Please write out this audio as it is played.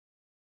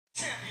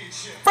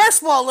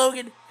First of all,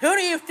 Logan, who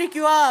do you think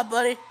you are,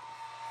 buddy?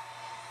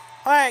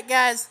 Alright,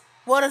 guys,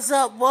 what is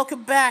up?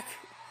 Welcome back.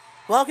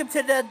 Welcome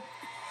to the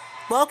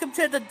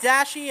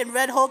Dashie and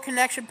redhulk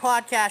Connection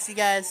podcast, you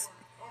guys.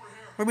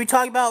 Where we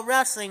talk about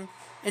wrestling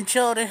and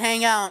chill and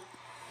hang out.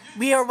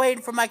 We are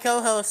waiting for my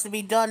co-host to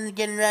be done and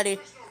getting ready.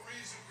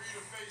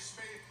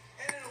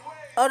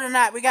 Other than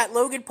that, we got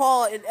Logan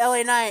Paul and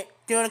LA Knight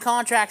doing a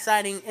contract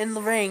signing in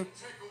the ring.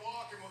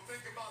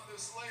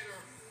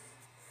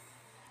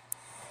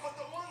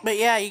 But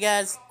yeah, you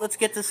guys, let's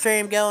get the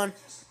stream going.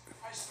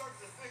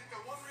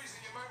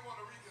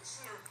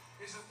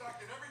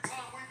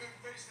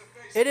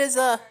 It is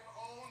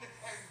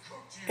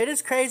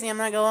crazy, I'm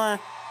not gonna lie.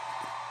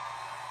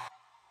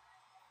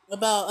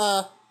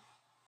 About,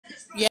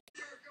 yeah.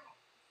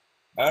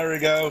 There we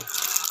go.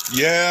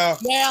 Yeah.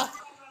 Yeah.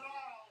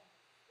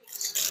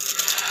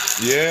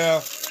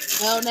 Yeah.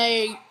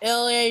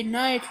 LA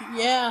Knight,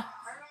 yeah.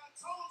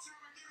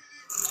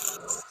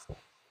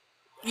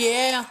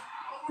 Yeah.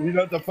 You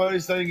know what the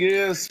funniest thing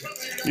is?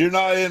 You're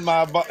not in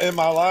my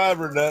live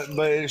or nothing,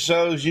 but it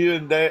shows you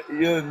and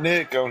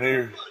Nick on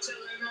here.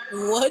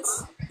 What?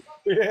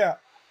 Yeah.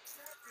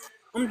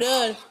 I'm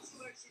done.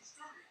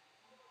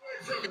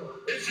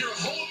 If you're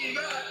holding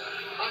that,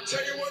 I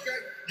tell you what,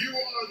 you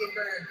are the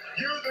man.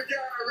 You're the guy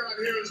around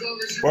here as long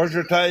as you. What's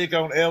your take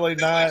on LA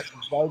Knight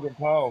and Logan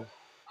Paul?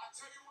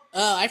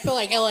 I feel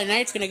like LA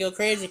Knight's gonna go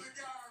crazy.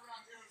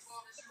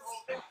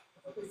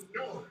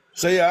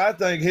 See, I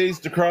think he's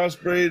the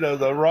crossbreed of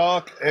The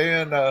Rock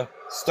and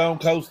Stone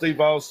Cold Steve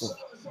Austin.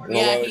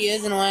 Yeah, he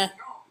is in a way.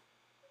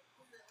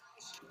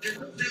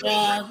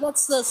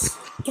 Let's just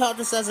count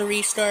this as a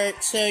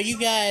restart. So you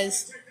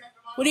guys,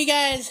 what do you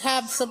guys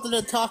have something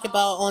to talk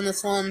about on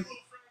this one?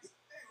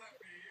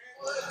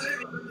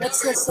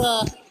 Let's just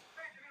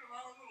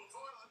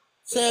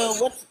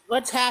so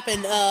what's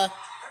happened?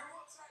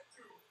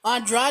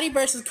 Andrade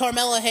versus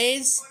Carmelo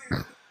Hayes.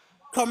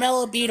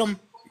 Carmelo beat him.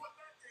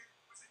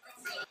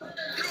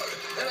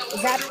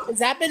 Has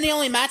that been the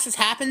only match that's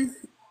happened?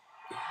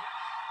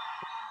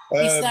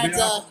 Besides,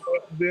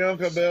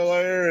 Bianca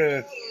Belair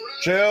and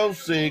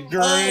Chelsea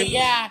Green. Oh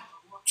yeah,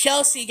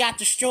 Chelsea got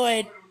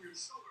destroyed,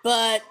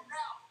 but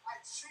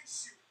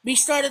we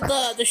started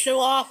the show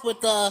off with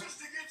the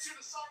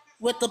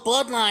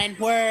bloodline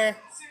where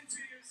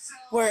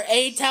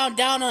A-Town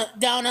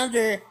down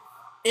under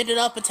ended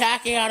up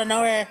attacking out of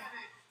nowhere.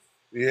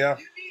 Yeah.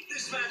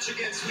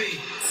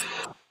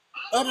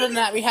 Other than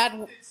that, we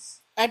had,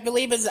 I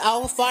believe it's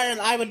Alpha Fire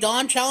and Iva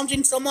Dawn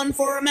challenging someone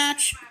for a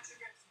match.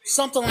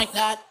 Something like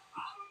that.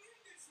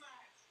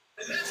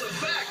 And that's a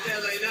fact,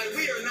 LA Knight.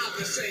 We are not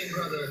the same,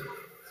 brother.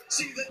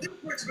 See, the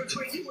difference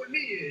between you and me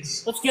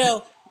is... Let's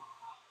go.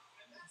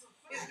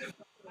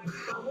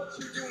 What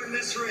you do in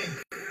this ring,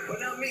 but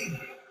not me.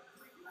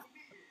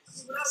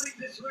 When I leave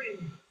this ring,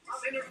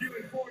 I'm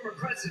interviewing former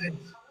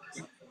presidents.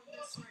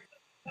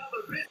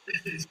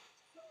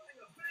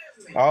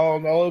 Oh,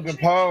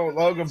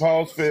 Logan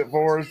Paul's fit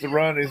for us to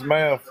run his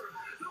mouth.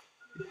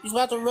 He's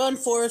about to run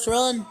for us.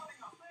 Run.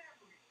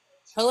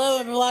 Hello,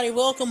 everybody.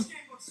 Welcome.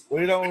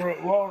 We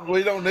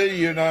don't need a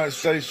United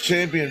States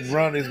champion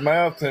run his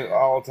mouth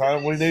all the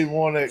time. We need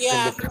one that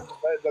can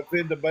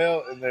defend the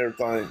belt and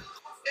everything.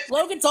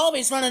 Logan's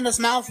always running his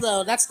mouth,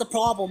 though. That's the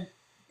problem.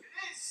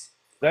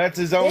 That's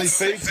his only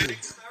feature.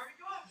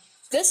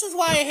 This is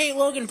why I hate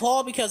Logan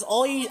Paul, because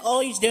all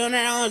he's doing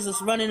now is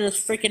just running his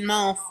freaking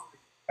mouth.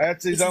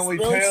 That's his only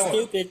talent.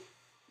 Stupid.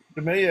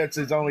 To me, that's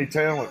his only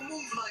talent.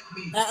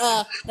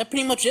 That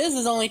pretty much is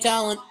his only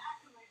talent.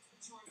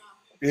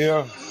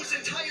 Yeah.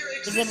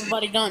 Because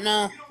everybody don't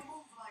know.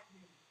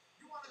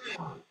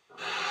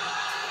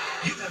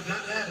 You have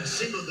not had a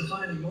single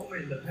defining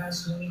moment in the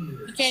past 20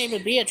 years. You can't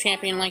even be a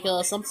champion like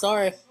us. I'm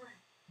sorry.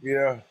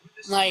 Yeah.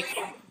 Like,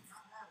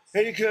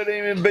 he couldn't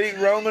even beat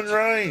Roman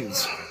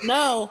Reigns.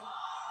 No.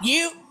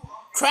 You,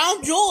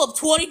 crown jewel of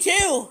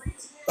 22.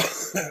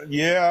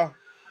 Yeah.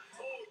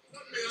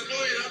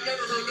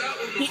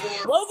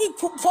 Logan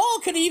Paul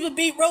could even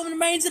beat Roman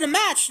Reigns in a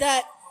match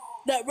that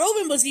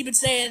Roman was even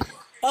saying,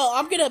 "Oh,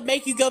 I'm gonna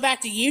make you go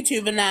back to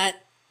YouTube and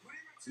that."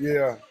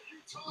 Yeah.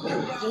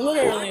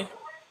 Literally.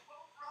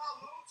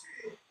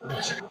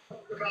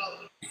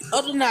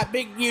 Other than that,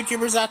 big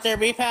YouTubers out there,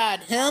 we've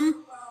had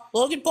him,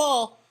 Logan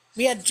Paul.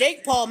 We had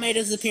Jake Paul made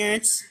his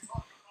appearance.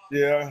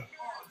 Yeah.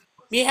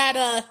 We had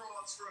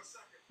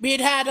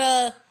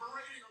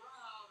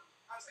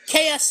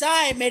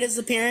KSI made his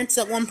appearance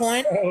at one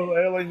point. Oh,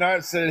 LA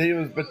Knight said he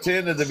was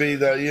pretending to be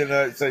the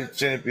United States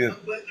champion.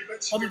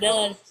 I'm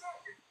dead.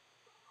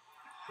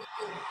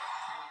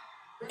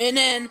 And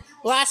then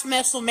last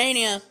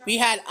WrestleMania, we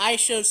had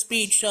iShow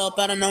Speed show up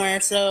out of nowhere.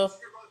 So.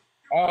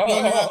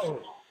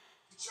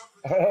 Oh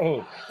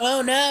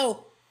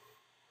No!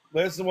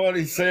 Listen to what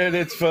he said.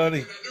 It's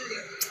funny.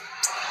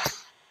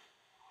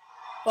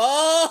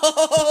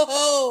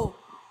 Oh!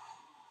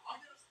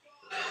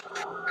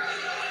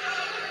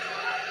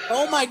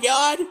 Oh my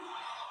God!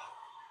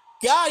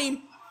 Got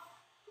him!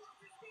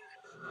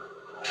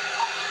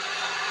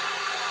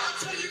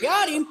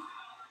 Got him!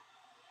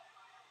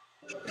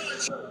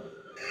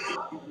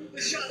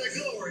 The shot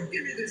of glory.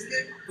 Give me this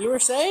thing. You were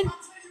saying? And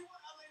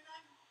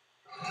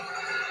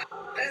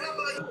how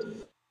about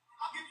you?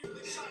 I'll give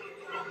you the shot of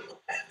glory.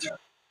 After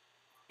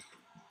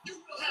you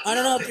will have I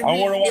don't know if I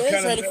wonder he what is kind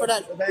of ready for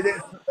match.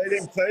 that. They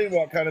didn't say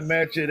what kind of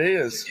match it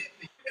is.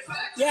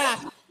 Yeah,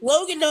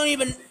 Logan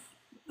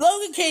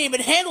Logan can't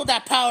even handle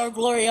that power of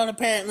glory on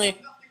apparently.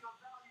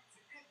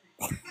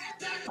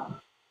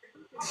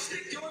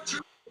 stick your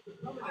truth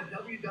coming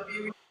to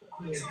WWE.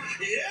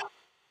 Yeah.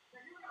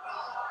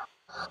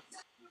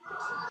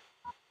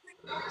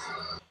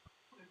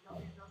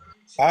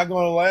 I'm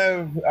gonna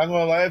laugh. I'm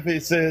gonna laugh. He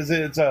says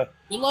it's a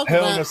Good luck with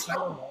hell in a that.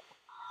 cell.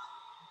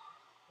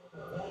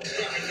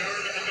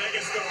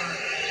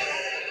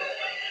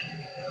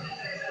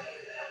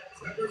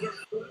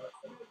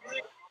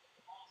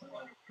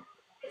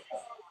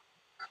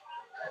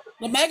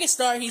 The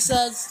megastar, he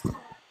says.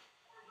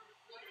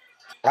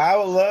 I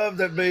would love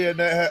to be in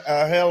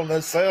a hell in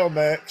a cell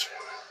match.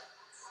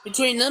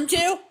 Between them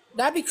two?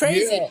 That'd be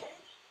crazy. Yeah,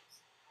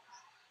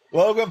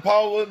 Logan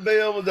Paul wouldn't be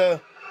able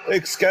to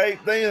escape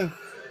then.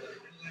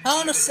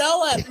 Hell in a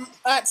Cell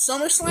at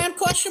SummerSlam,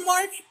 question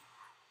mark?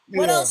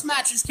 What Yeah, else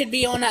matches could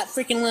be on that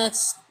freaking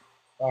list?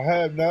 I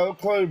have no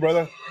clue,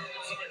 brother.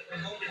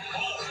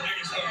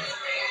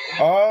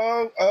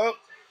 Oh,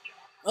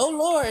 Oh,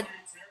 Lord.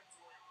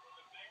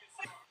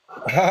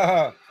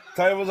 oh.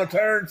 Tables are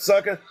turned,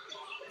 sucker.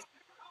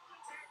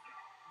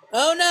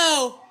 Oh,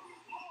 no.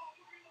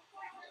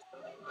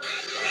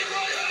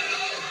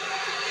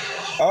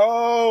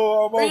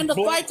 Oh, Bringing almost the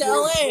blunt fight to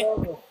force LA.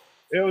 trauma.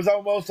 It was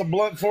almost a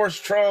blunt force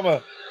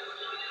trauma.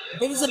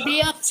 It was a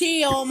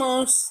BFT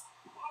almost.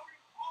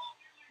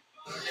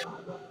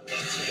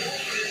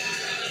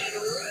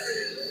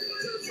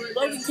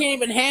 Logan can't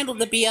even handle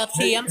the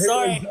BFT. I'm He was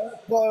sorry.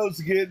 that close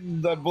to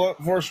getting the blunt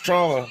force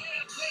trauma.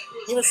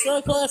 He was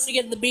so close to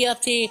getting the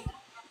BFT.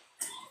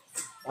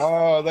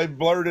 Oh, they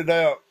blurted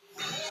out.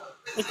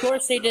 Of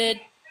course they did.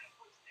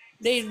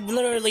 They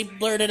literally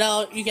blurted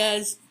out, you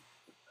guys.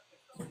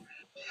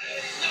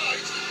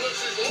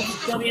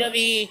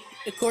 WWE,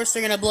 of course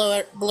they're gonna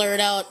blur it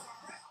out.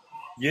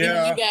 Even you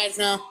Yeah. guys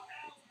know.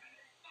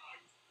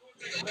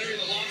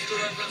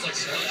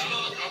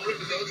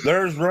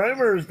 There's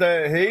rumors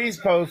that he's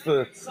supposed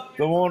to,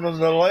 the one on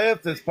the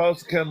left is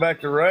supposed to come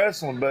back to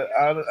wrestling, but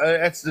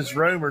that's just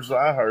rumors that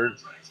I heard.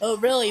 Oh,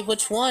 really?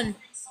 Which one?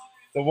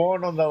 The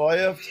one on the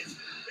left,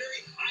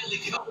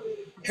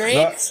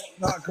 Graves?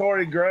 not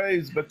Corey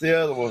Graves, but the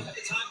other one.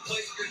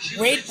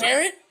 Wade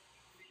Barrett?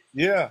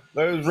 Yeah,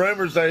 there's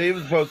rumors that he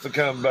was supposed to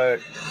come back.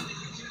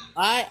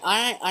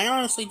 I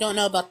honestly don't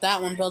know about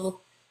that one, brother.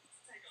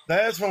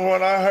 That's from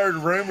what I heard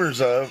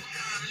rumors of.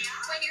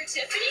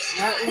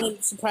 That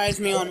wouldn't surprise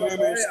me on rumors,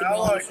 to be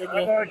honest with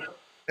you.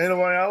 In a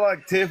way, I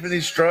like Tiffany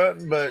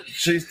Stratton, but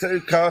she's too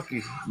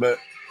cocky. But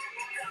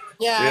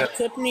Yeah,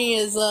 Tiffany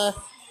is,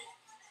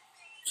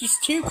 she's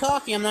too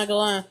cocky, I'm not gonna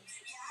lie.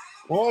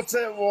 what's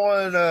that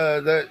one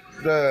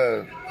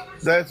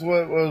that's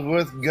what was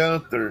with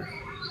Gunther?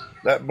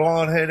 That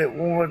blonde-headed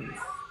one.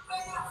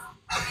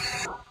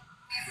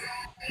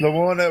 The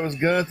one that was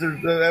Gunther,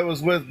 that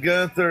was with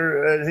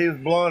Gunther, and he was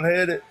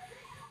blonde-headed.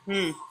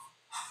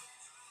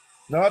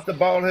 Not the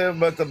bald-headed,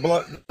 but the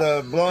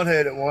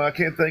blonde-headed one. I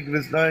can't think of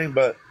his name,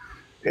 but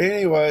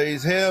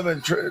anyways, him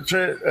and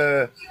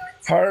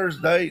hers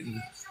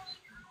dating.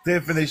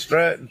 Tiffany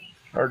Stratton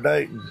are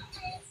dating.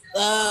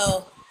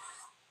 Oh.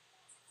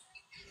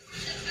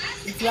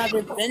 Is that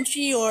Da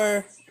Vinci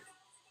or?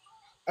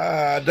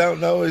 I don't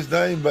know his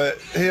name, but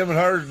him and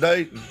her's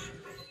dating.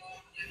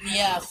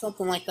 Yeah,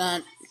 something like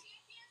that.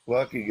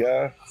 Lucky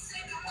guy.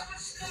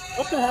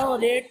 What the hell,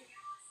 dude?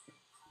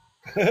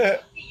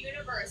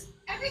 Universe.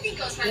 Everything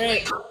goes my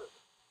Great. way.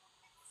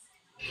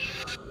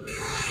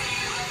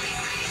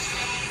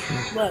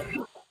 But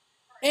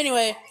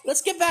anyway,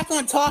 let's get back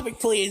on topic,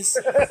 please.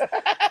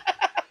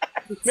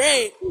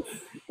 Great.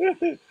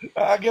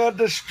 I got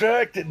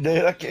distracted,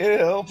 dude. I can't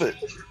help it.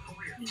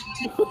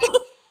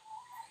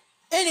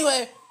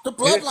 Anyway, the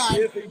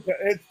bloodline.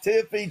 It's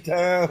Tiffy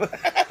time.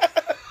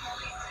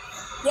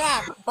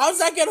 Yeah, how's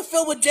that gonna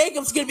feel when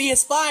Jacob's gonna be a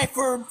spy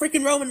for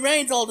freaking Roman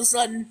Reigns all of a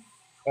sudden?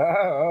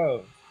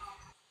 Oh.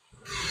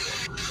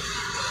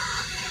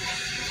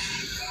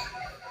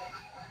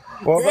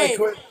 Well, if they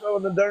quit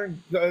showing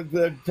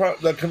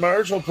the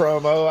commercial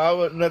promo, I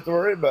wouldn't have to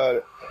worry about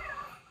it.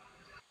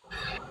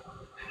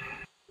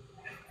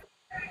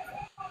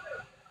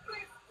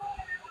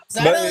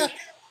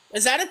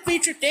 Is that a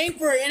feature thing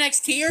for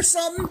NXT or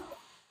something?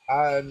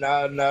 I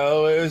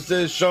know. It was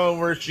just showing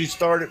where she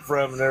started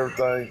from and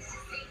everything.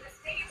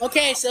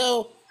 Okay,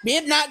 so we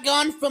have not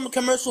gone from a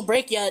commercial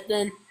break yet,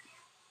 then.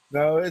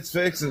 No, it's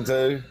fixing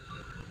to.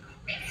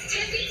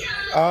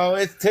 Oh,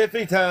 it's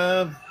Tiffy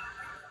time.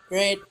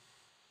 Great.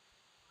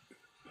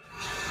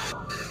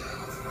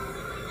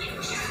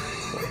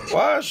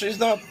 Wow, she's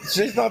not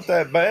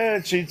that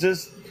bad. She's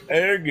just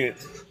arrogant.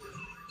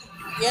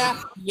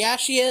 Yeah,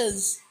 she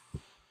is.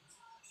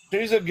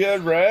 She's a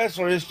good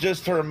wrestler. It's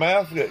just her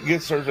mouth that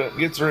gets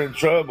her in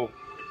trouble.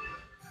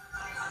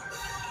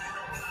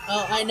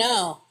 Oh, I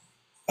know.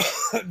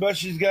 But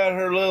she's got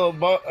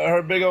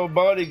her big old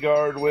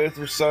bodyguard with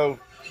her, so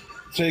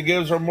she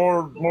gives her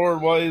more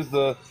ways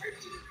to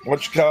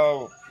what you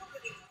call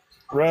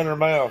run her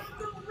mouth.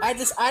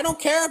 I don't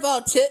care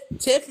about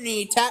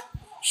Tiffany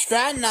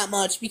Stratton that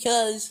much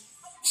because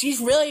she's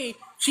really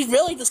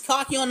just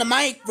cocky on the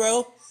mic,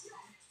 bro.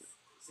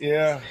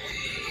 Yeah,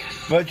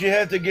 but you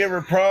have to give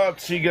her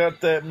props. She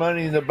got that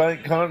Money in the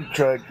Bank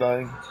contract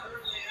thing.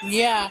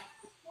 Yeah,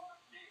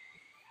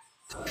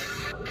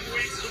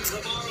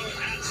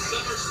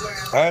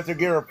 I have to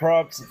give her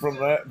props from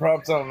that.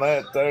 Props on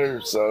that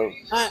there. So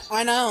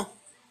I know.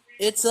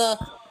 It's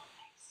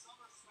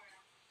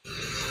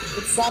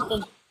it's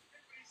something.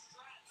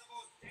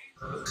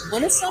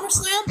 When is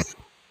SummerSlam?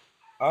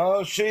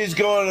 oh, she's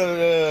going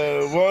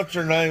to what's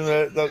her name?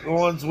 The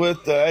ones with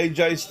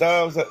AJ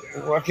Styles. I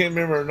can't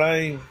remember her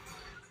name.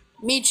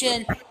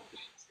 Michin.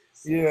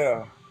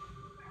 Yeah.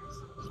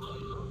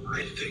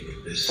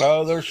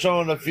 Oh, they're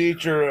showing the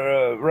future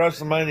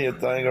WrestleMania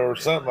thing or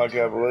something like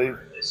that, I believe.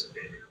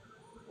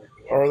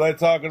 Or are they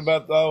talking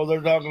about? Oh,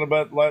 they're talking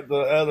about like the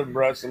other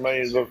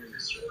WrestleManias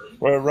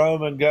where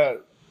Roman got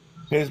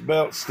his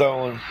belt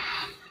stolen.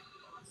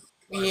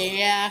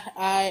 Yeah,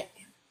 uh,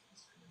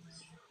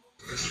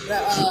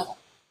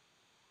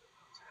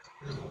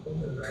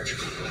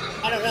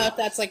 I don't know if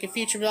that's like a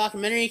future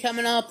documentary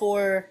coming up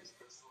or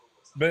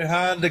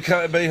Behind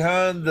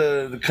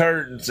the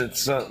curtains,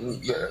 it's something.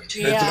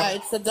 yeah,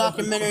 it's the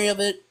documentary of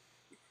it.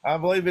 I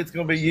believe it's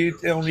going to be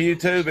on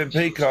YouTube and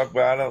Peacock,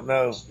 but I don't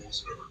know.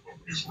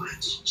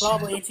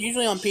 Probably it's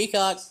usually on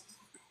Peacock.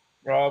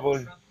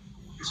 Probably.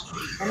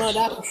 I know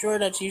that for sure.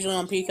 That's usually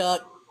on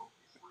Peacock.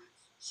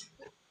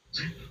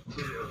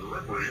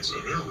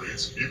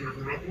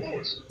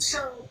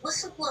 So,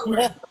 what's the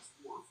blow?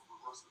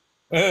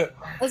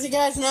 As you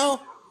guys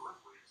know,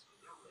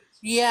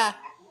 yeah,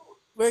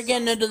 we're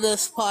getting into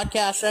this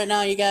podcast right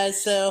now, you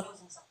guys. So,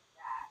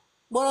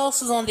 what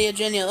else is on the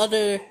agenda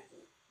other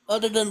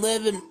than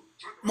Liv and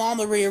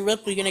Mama Rhea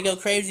Ripley gonna go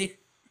crazy?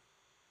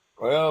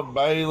 Well,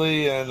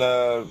 Bailey and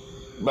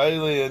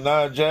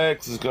Nia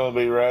Jax is going to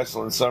be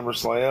wrestling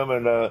SummerSlam,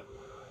 and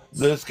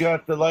just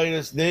got the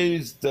latest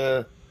news: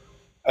 the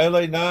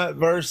LA Knight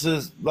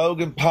versus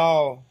Logan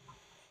Paul.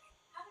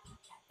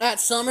 At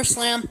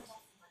SummerSlam.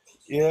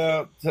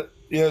 Yeah,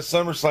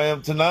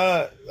 SummerSlam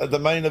tonight. The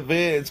main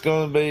event, it's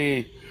going to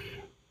be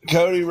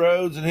Cody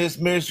Rhodes and his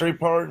mystery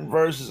partner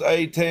versus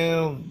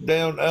A-Town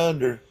Down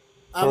Under.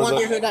 I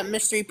wonder who that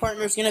mystery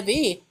partner is gonna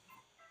be.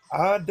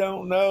 I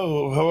don't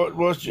know.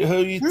 Who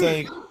you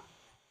think?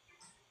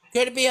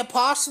 Could it be a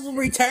possible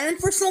return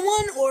for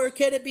someone, or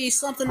could it be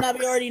something that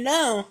we already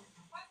know?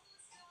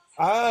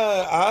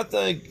 I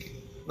think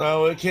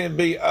no, it can't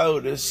be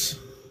Otis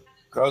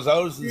because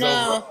Otis is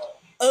No,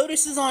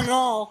 Otis is on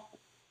Raw.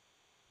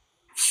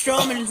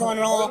 Strowman is on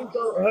Raw.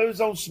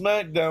 Who's on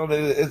SmackDown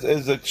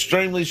is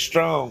extremely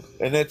strong,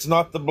 and it's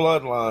not the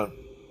Bloodline.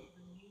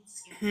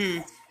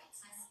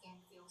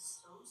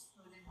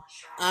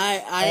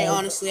 I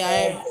honestly,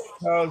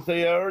 Because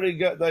they already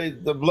got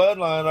the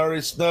Bloodline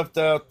already snuffed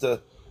out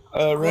the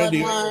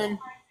Randy Bloodline,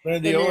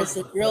 Randy then there's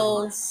the Orton.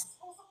 Grills,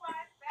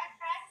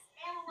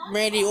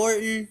 Randy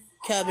Orton,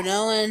 Kevin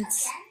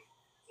Owens.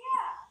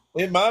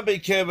 It might be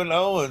Kevin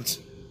Owens.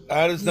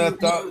 I just not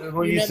thought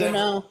when You you never said,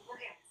 know.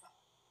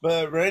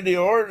 but Randy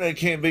Orton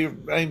ain't gonna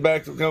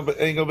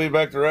be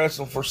back to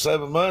wrestling for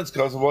 7 months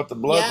because of what the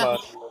Bloodline.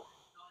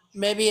 Yeah.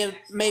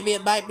 Maybe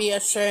it might be a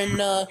certain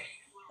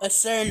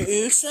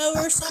Uso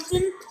or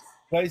something.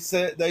 They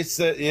said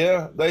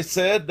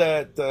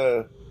that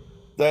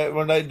that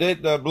when they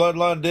did the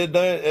Bloodline did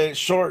that, it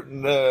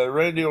shortened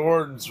Randy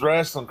Orton's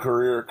wrestling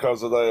career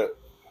because of that.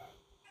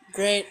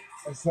 Great.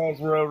 Because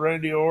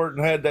Randy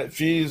Orton had that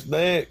fused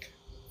that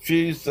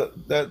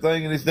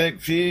thing in his neck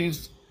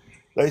fused.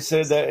 They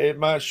said that it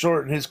might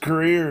shorten his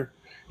career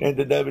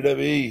into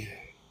WWE.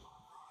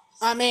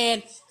 I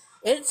mean,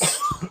 it's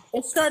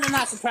starting to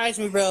not surprise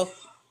me, bro.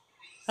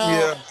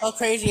 Yeah. How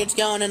crazy it's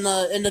going in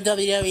the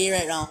WWE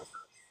right now.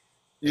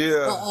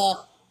 Yeah.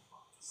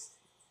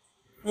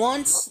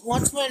 Once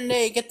when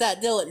they get that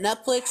deal at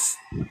Netflix,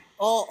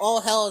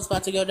 all hell is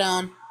about to go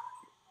down.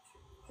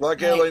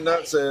 Like LA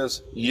Knight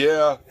says,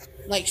 yeah.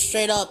 Like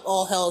straight up,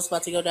 all hell is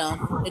about to go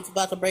down. It's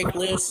about to break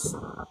loose.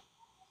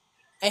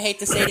 I hate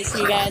to say this to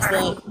you guys,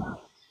 but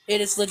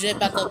it is legit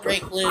about to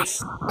break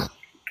loose.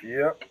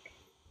 Yep.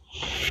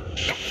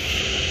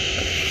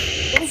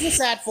 What is this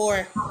ad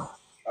for?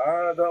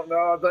 I don't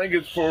know. I think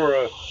it's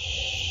for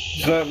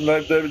something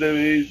that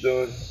WWE's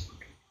doing.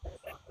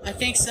 I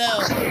think so.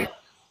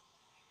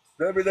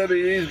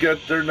 WWE's got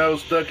their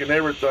nose stuck in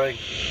everything.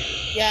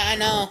 Yeah, I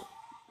know.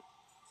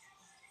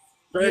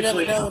 You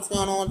never know what's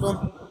going on with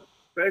them.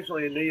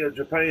 Especially in Neo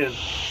Japan.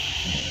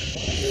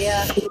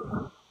 Yeah.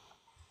 So,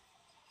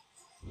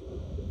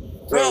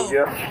 Bro,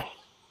 yeah.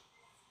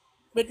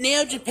 with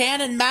Neo Japan,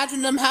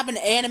 imagine them having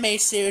anime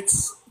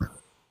suits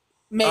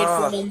made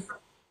for them.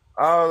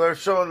 Oh, they're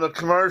showing the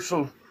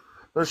commercial.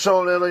 They're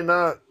showing LA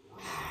Knight.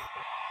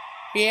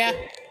 Yeah.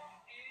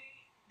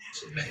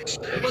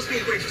 It must be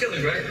a great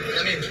feeling, right?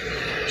 I mean,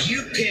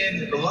 you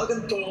pin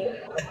Logan Paul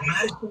at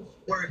Madison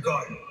Square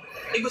Garden.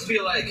 It must be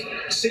like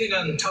sitting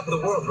on top of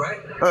the world, right?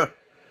 Huh.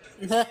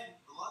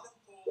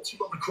 What's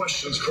about the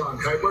questions,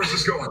 Cronkite? Where's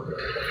this going?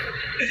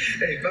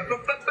 Hey,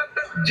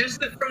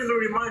 just a friendly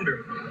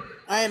reminder.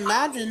 I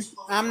imagine.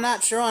 I'm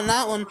not sure on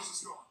that one.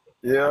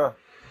 Yeah.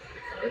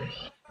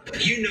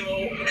 You know,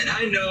 and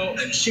I know,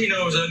 and she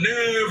knows, and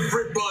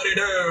everybody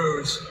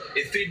knows.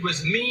 If it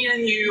was me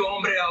and you,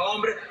 hombre a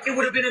hombre, it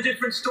would have been a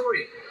different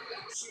story.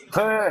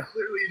 Huh.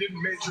 Clearly, you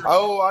didn't major.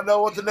 Oh, I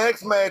know what the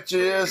next match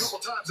is.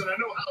 Times, and I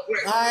know how it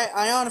went.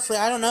 I honestly,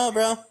 I don't know,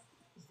 bro.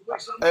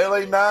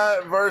 LA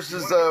Knight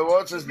versus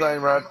what's his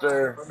name right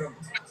there?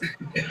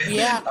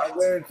 Yeah, I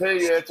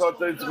guarantee you that's what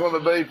it's going to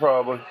be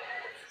probably.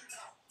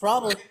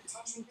 probably.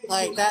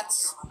 Like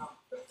that's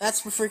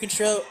for freaking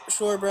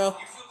sure, bro.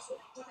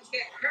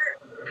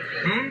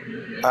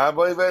 I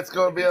believe that's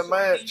going to be a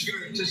match.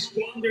 To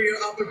squander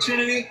your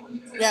opportunity,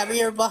 Yeah,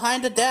 we are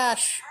behind the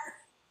dash.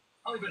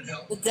 I'll even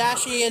help. The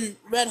Dashie and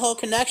Redhulk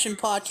Connection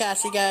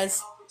podcast, you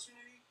guys.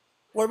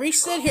 Where we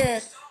sit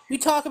here, we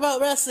talk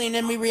about wrestling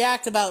and we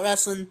react about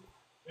wrestling.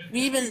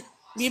 We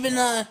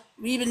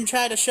even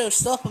try to show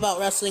stuff about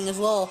wrestling as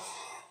well.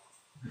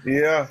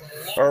 Yeah.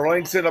 Our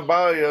links in the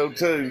bio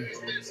too.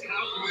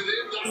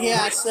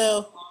 Yeah,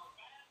 so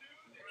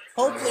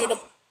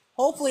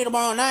hopefully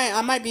tomorrow night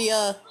I might be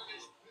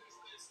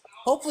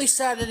hopefully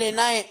Saturday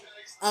night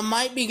I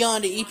might be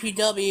going to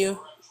EPW.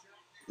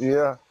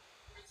 Yeah.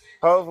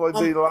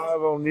 Hopefully be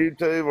live on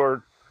YouTube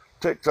or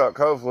TikTok,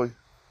 hopefully.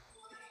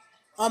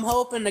 I'm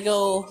hoping to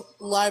go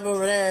live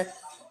over there.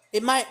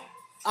 It might.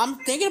 I'm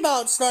thinking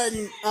about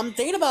putting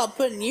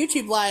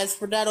YouTube lives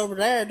for that over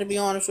there. To be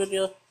honest with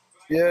you.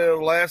 Yeah,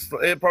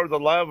 the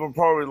live will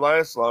probably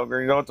last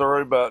longer. You don't have to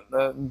worry about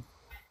nothing.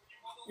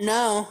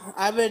 No,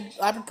 I would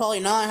probably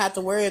not have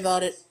to worry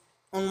about it.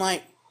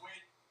 Unlike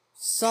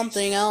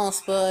something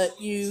else, but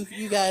you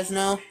guys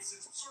know.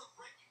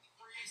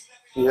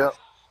 Yep.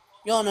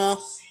 Y'all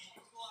know.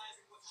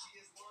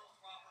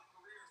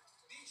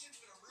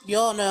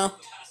 Y'all know.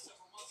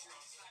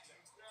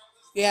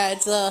 Yeah,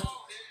 it's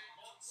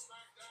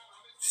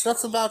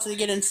stuff's about to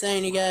get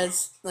insane, you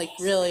guys. Like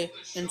really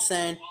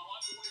insane.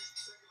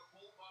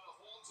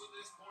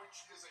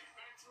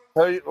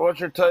 Hey, what's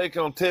your take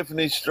on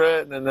Tiffany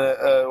Stratton and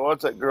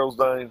what's that girl's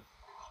name?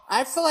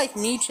 I feel like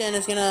Nietzsche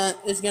is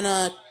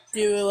gonna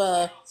do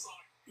a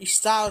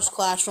Styles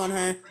Clash on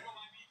her.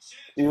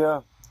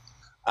 Yeah.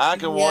 I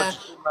can watch.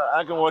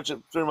 I can watch it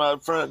through my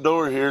front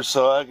door here,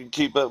 so I can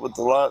keep up with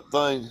the light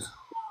thing.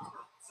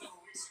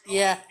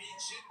 Yeah.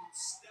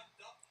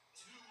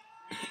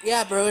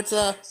 Yeah, bro. It's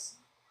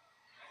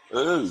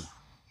Ooh,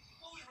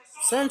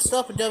 certain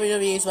stuff with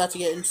WWE is about to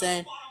get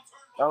insane.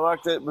 I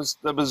like that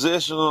the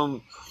position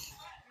on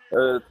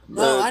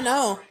No, I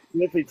know.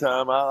 Tiffy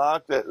time. I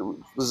like that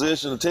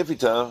position of Tiffy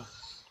time.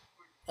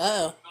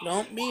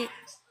 Don't be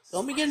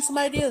getting some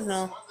ideas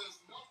now.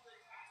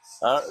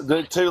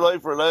 Too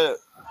late for that.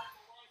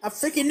 I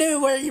freaking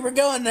knew where you were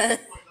going there.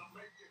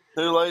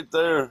 Too late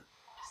there.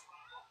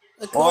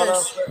 Of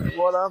course.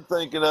 What I'm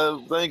thinking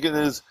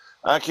is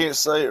I can't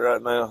say it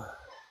right now.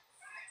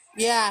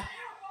 Yeah.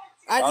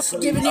 I just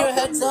giving you a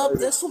heads up.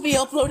 This will be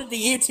uploaded to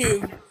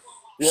YouTube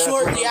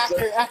shortly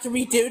after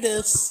we do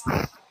this.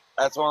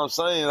 That's what I'm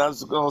saying. I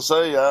was gonna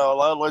say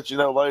I'll let you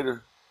know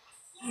later.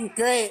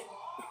 Great.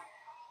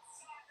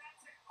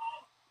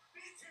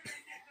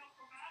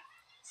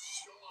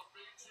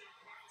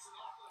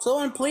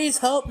 Someone please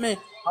help me.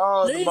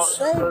 Please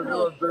save me.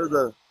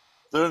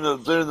 During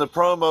the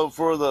promo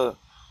for the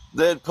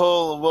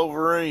Deadpool and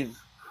Wolverine.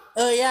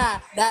 Oh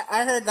yeah,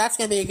 I heard that's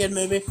gonna be a good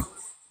movie.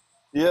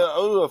 Yeah,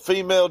 a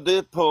female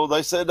Deadpool.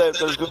 They said that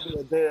there's going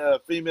to be a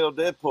female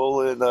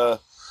Deadpool in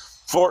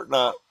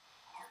Fortnite,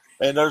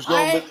 and there's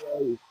going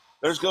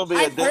to be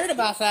I've heard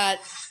about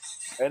that.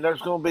 And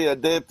there's going to be a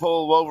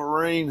Deadpool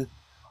Wolverine.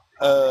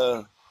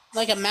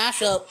 Like a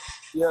mashup.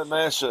 Yeah,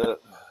 mashup.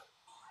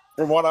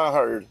 From what I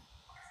heard.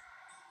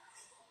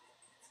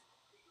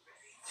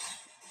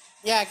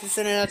 Yeah,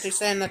 considering that they're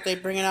saying that they're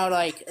bringing out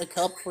like a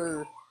cup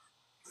for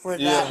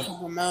that to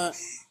promote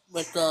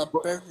with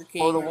Burger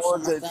King For the or ones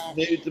something that's like that.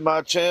 new to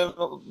my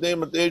channel,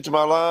 new to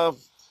my live,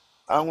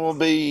 I'm going to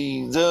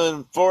be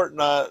doing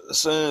Fortnite as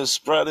soon as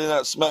Friday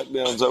Night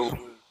SmackDown's over.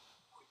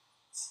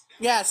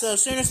 Yeah, so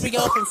as soon as we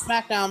go from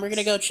SmackDown, we're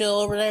gonna go chill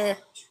over there.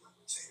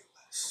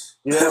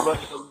 Yeah, but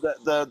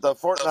the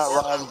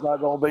Fortnite live is not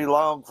going to be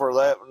long for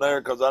that one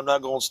there because I'm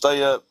not going to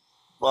stay up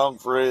long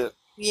for it.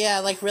 Yeah,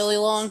 like really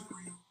long.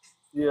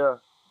 Yeah.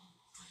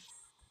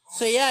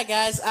 So yeah,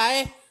 guys,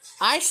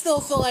 I still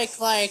feel like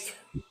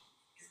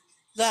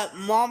that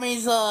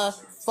Mommy's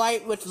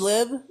fight with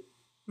Lib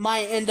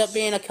might end up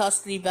being a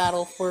custody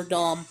battle for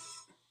Dom.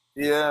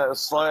 Yeah,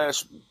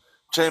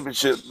 /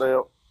 championship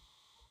belt.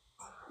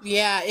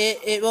 Yeah,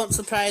 it won't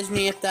surprise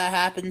me if that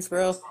happens,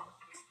 bro.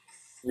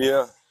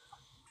 Yeah.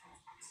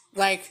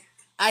 Like,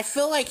 I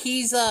feel like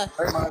he's I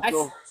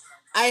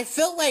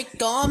feel like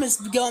Dom is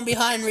going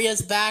behind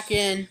Rhea's back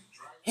and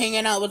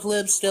hanging out with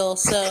Lib still,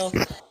 so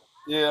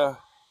Yeah.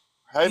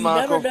 Hey, You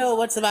never Michael. know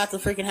what's about to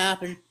freaking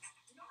happen.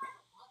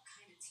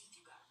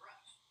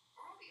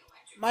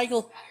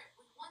 Michael,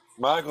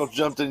 Michael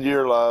jumped into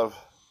your live.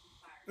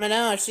 I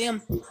know, I see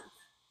him.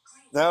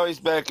 Now he's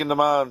back into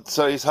mine,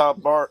 so he's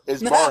bar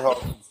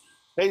hopping.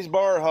 He's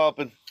bar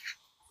hopping.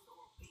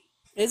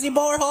 Is he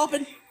bar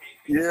hopping?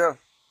 Yeah.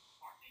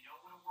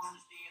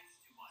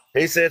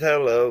 He said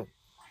hello.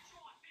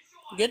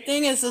 Good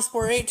thing is this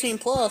for 18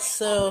 plus,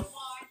 so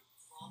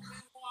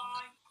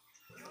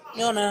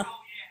you'll know.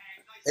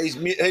 He's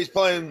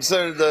playing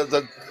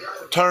the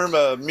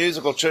term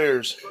musical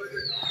chairs.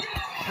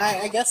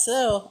 I guess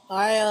so.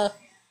 I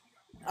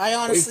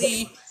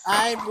honestly,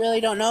 I really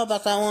don't know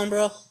about that one,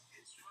 bro.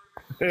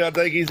 Yeah, I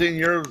think he's in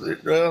yours.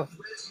 Well,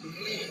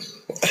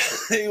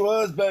 he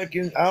was back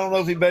in. I don't know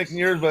if he's back in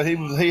yours, but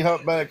he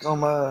hopped back on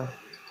mine.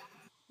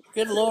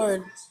 Good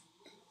lord.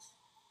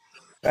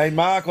 Hey,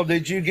 Michael,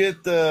 did you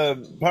get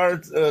the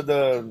Pirates of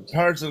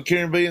the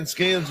Caribbean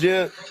skins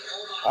yet?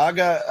 I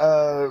got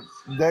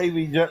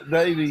Davy,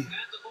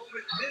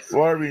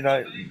 whatever your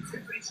name,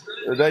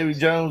 Davy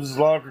Jones'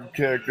 locker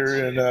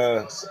character, and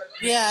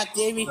Yeah,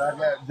 Davey. I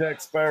got Jack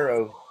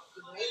Sparrow.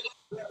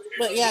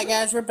 But yeah,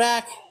 guys, we're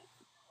back.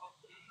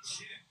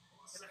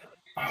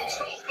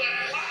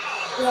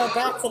 We are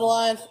back to the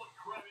live.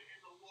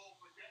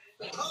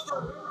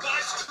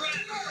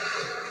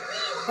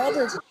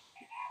 Covered.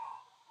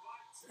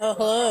 Oh,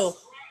 hello.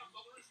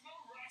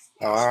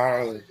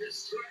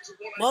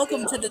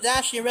 Welcome to the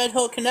Dashie and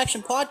redhulk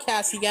Connection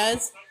podcast, you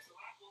guys.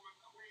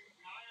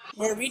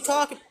 Where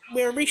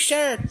we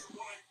share,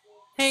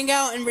 hang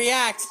out, and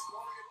react,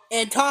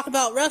 and talk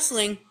about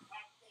wrestling.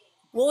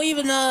 We'll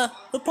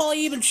probably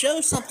even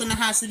show something that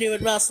has to do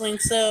with wrestling.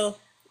 So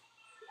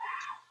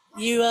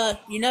you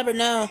never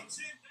know.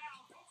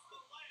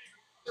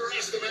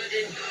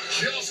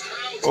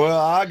 Well,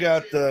 I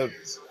got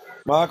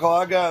Michael.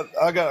 I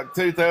got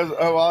 2,000.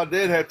 Oh, I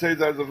did have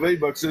 2,000 V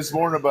bucks this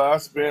morning, but I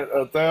spent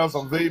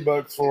 1,000 V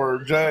bucks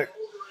for Jack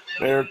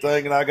and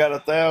everything, and I got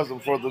 1,000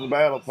 for the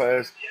battle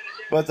pass.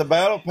 But the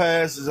battle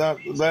pass is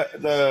not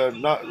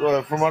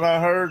from what I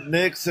heard.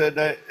 Nick said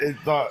that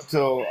it's not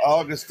till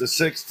August the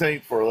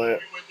 16th for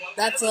that.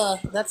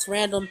 That's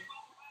random.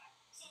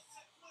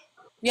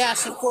 Yeah,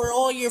 so for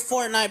all your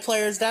Fortnite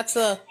players, that's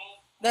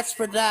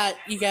for that.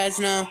 You guys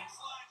know.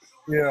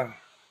 Yeah.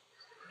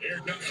 Here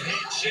comes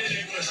Heat Chin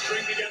able to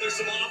string together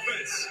some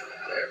offense.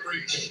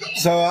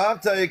 So I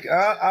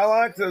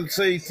like to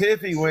see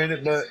Tiffy win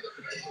it, but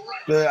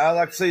I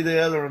like to see the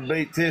other one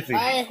beat Tiffy.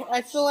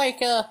 I feel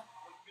like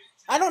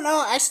I don't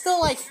know. I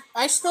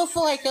still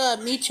feel like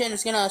Michin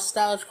is gonna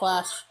stylish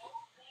clash.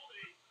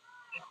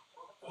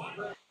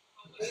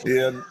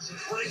 Yeah.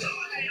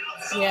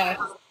 Yeah.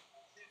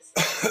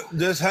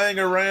 Just hang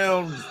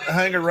around,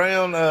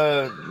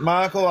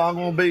 Michael. I'm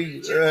gonna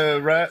be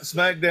right.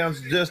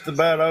 SmackDown's just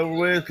about over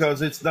with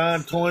because it's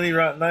 9:20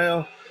 right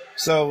now.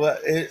 So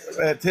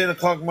at 10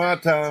 o'clock my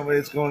time,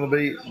 it's going to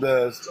be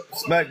the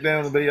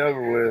SmackDown will be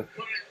over with,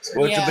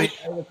 which will be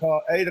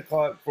 8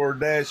 o'clock for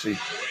Dashie.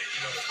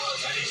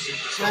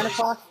 9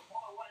 o'clock.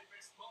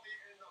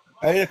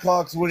 8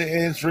 o'clock's when it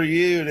ends for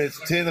you, and it's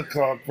 10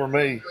 o'clock for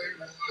me.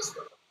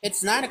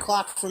 It's 9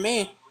 o'clock for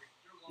me.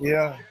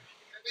 Yeah.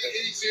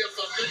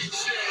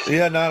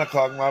 Yeah, 9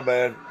 o'clock. My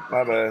bad.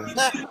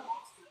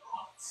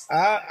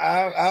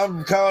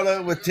 I'm caught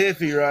up with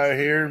Tiffy right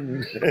here.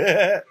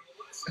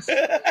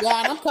 Yeah,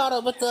 and I'm caught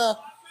up with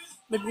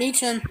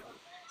Michin.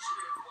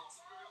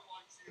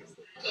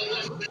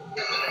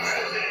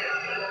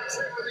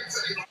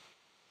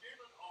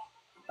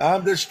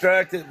 I'm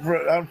distracted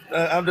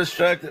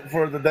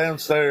for the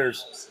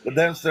downstairs. The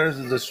downstairs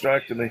is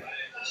distracting me.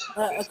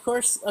 Of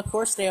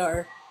course they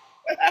are.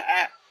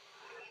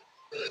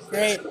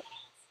 Great.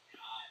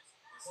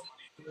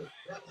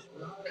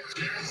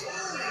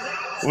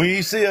 When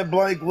you see a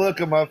blank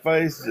look on my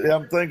face,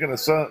 I'm thinking of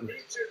something.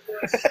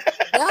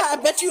 Yeah, I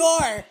bet you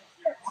are.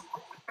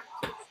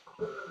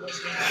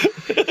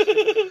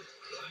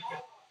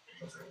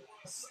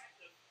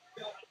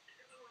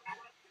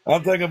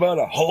 I'm thinking about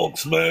a Hulk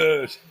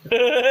smash.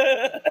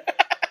 I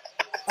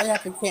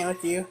definitely can't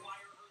with you.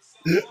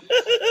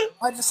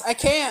 I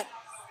can't.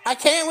 I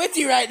can't with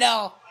you right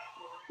now.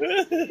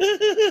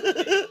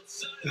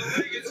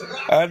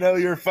 I know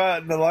you're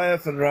fighting the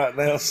laughing right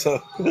now,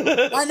 so.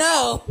 I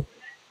know.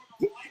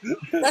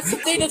 That's the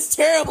thing that's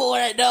terrible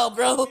right now,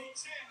 bro.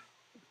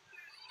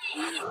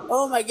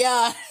 Oh my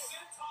god.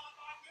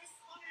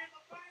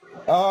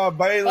 Oh,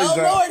 Bailey's Oh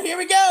out. Lord, here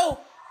we go.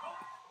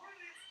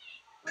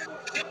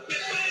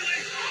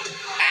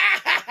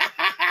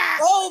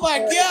 Oh my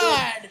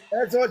god.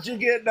 That's what you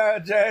get now,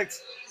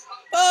 Jax.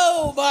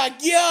 Oh my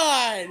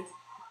god.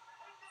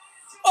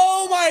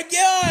 Oh my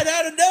god,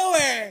 out of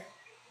nowhere.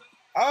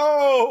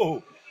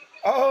 Oh,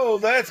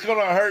 that's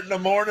gonna hurt in the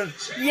morning.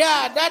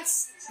 Yeah,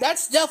 that's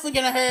definitely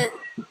gonna hurt.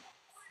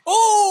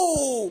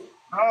 Oh!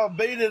 Oh,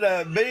 beat it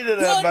up, Good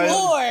Bailey.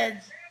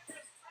 Lord!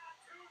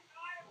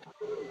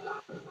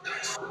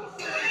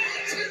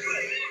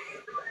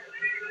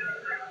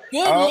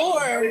 Good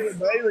Lord!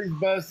 Bailey's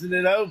busting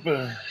it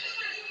open.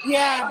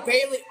 Yeah,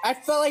 Bailey. I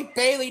feel like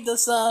Bailey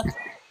just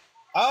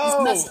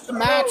messed up the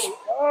match.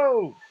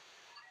 Oh!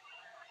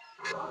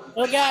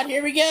 Oh God,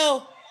 here we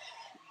go.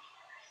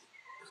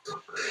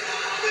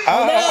 Oh no!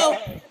 Ah!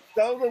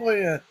 Stole the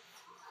win.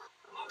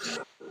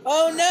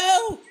 Oh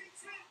no!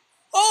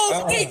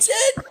 Oh, Ah. Nietzsche!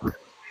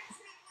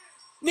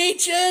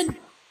 Nietzsche!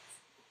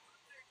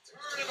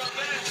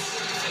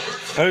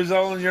 Who's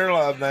on your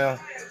live now?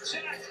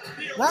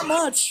 Not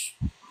much.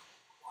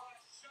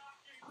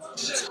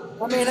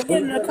 I mean, I'm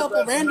getting a couple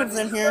randoms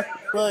in here,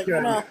 but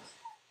you know,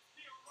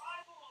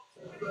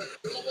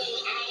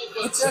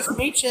 it's just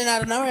Nietzsche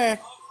out of nowhere.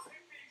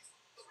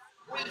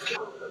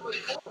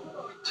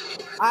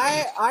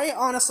 I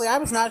honestly, I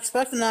was not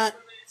expecting that.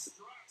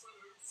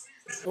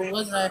 Or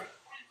was I?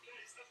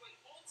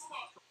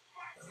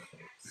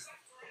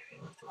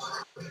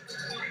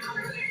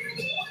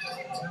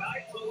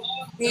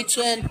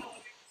 Nietzsche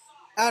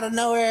out of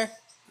nowhere.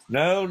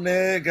 No,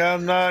 Nick,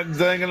 I'm not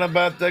thinking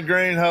about the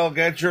Green Hulk.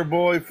 That's your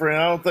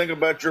boyfriend. I don't think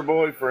about your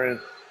boyfriend.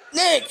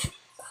 Nick!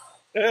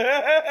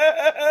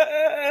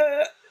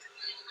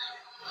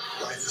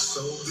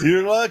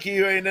 You're lucky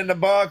you ain't in the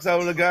box. I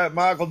would have got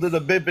Michael to the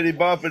bippity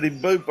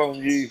boppity boop on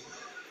you.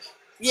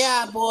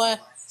 Yeah, boy.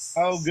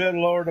 Oh, good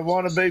Lord. The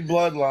wannabe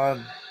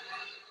bloodline.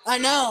 I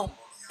know.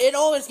 It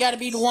always got to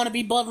be the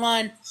wannabe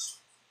bloodline.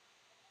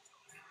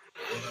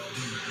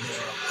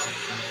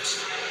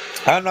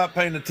 I'm not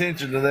paying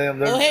attention to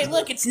them. Oh, hey,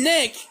 look, it's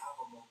Nick.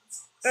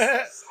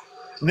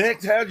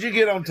 Nick, how'd you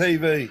get on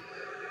TV?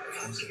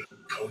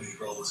 Cody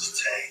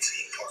Rhodes' tag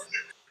team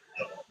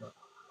partner.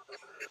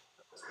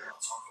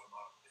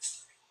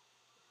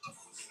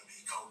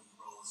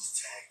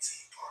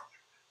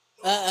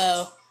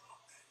 Uh-oh.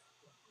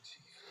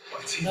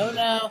 No,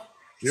 no.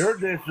 You're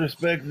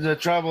disrespecting the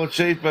tribal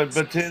chief by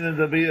pretending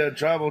to be a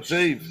tribal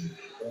chief.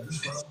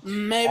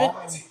 Maybe.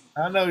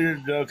 I know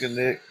you're joking,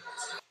 Nick.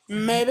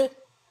 Maybe.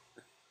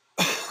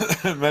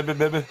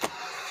 maybe.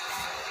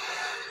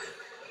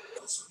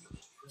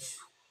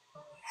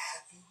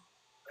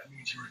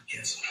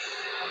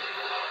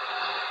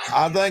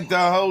 I think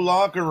the whole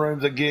locker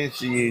room's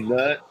against you, you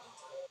nut.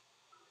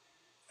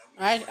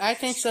 I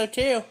think so,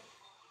 too.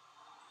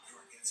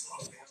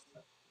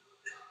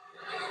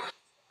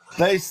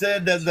 They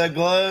said that the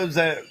gloves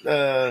that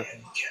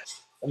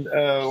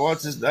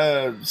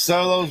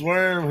Solo's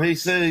wearing them. He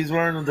said he's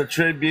wearing them to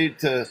tribute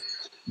to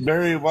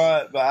Barry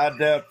White, but I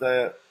doubt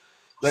that.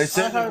 They I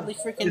said hardly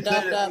freaking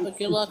doubt that, but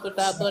good luck with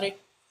that, buddy.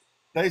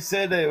 They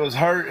said that it was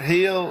hurt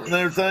heel and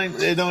everything.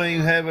 They don't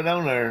even have it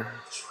on there.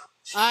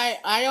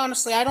 I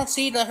honestly, I don't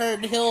see the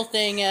Hurt Hill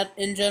thing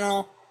in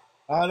general.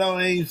 I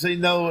don't even see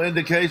no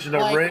indication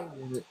of Like- red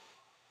in it.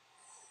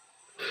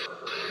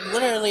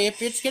 Literally,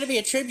 if it's gonna be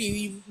a tribute,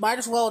 you might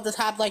as well just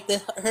have like the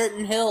Hurt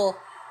and Hill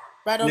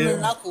right on Yeah. their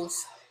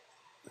knuckles.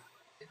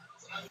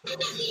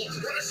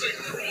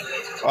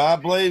 I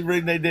believe the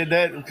reason they did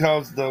that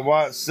because the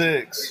White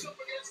Six.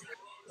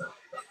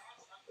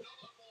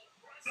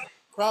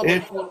 Probably.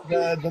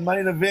 The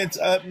main event's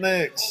up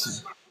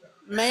next.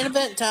 Main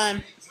event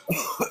time.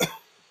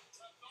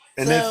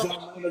 And So- it's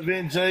not main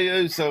event Jey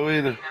Uso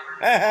either.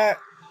 I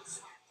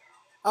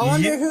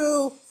wonder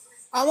who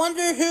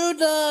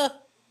the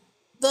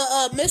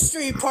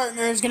mystery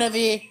partner is gonna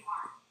be.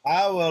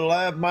 I will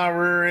laugh my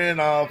rear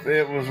end off if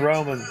it was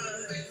Roman.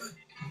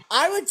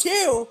 I would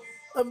too.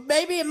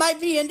 Maybe it might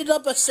be ended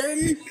up a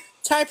certain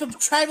type of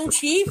tribal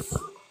chief.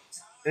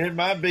 It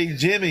might be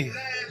Jimmy.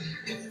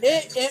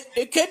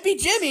 It could be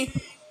Jimmy.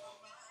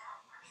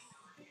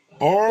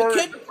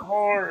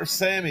 Or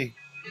Sammy.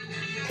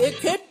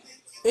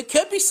 It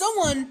could be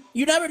someone.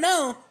 You never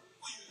know.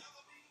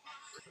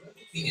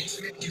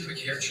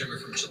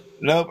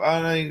 Nope,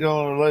 I ain't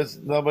gonna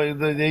listen. Nobody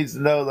needs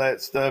to know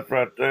that stuff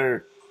right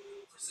there.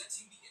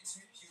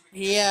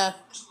 Yeah.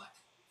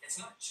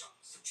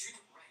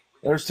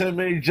 There's too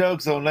many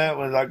jokes on that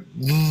one, like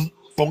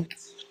funk.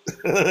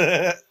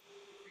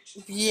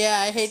 Yeah,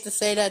 I hate to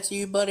say that to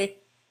you, buddy.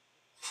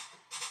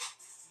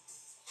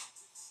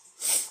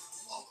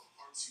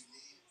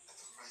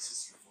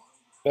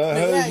 But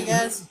yeah,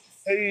 guys.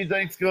 Who do you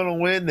think's gonna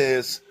win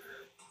this?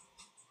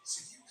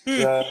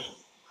 Cody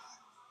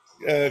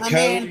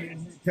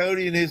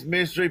and his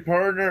mystery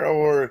partner,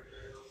 or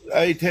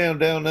A-Town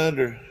Down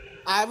Under?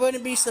 I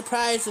wouldn't be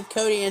surprised if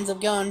Cody ends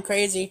up going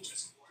crazy.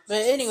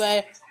 But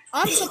anyway,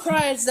 I'm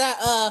surprised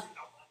that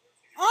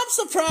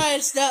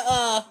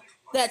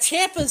that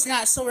Ciampa's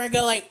not somewhere and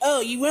go like,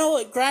 oh, you know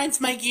what grinds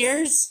my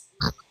gears?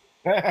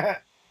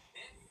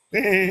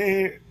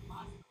 Hey,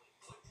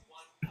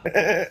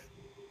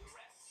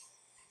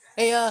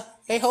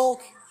 hey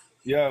Hulk.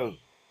 Yo.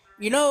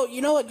 You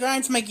know what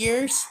grinds my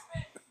gears?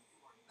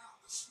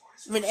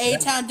 When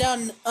A-Town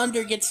Down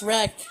Under gets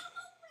wrecked.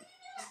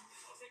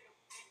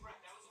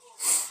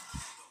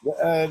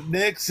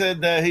 Nick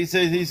said that he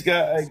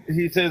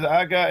says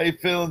I got a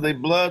feeling the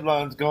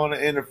bloodline's going to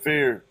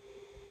interfere.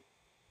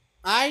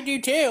 I do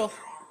too.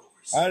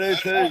 I do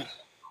too.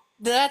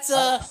 That's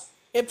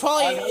it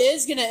probably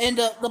is gonna end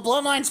up. The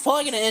bloodline's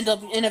probably gonna end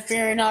up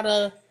interfering out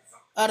of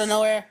Out of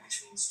nowhere.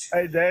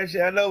 Hey,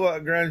 Dashie, I know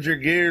what grinds your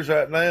gears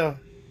right now.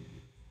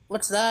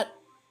 What's that?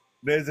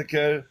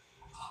 Nezuko.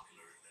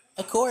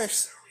 Of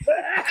course.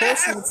 Of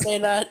course you would say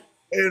that.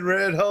 And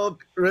Red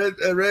Hulk,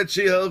 Red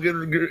She-Hulk,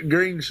 and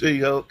Green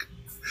She-Hulk.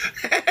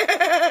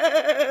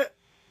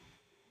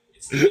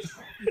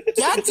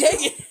 God dang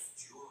it.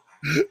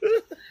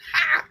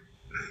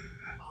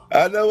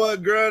 I know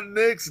what grind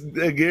Nick's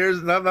gears,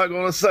 and I'm not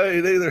going to say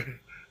it either.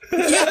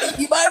 Yeah,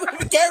 you might want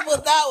to be careful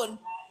with that one.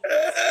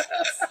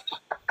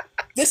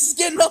 This is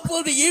getting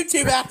uploaded to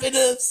YouTube after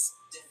this.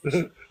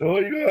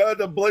 Well, you're going to have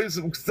to bleep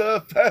some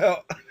stuff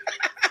out.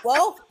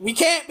 Well, we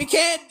can't. We're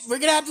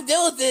going to have to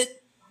deal with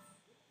it.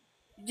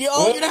 You're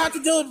all going to have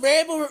to do it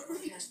random.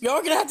 You're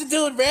all going to have to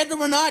do it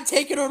random or not.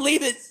 Take it or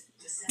leave it.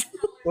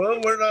 Well,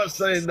 we're not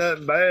saying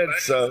nothing bad,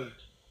 so.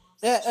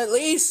 Yeah, at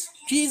least.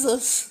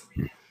 Jesus.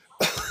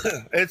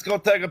 It's going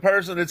to take a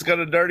person that's got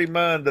a dirty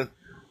mind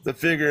to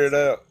figure it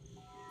out.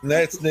 And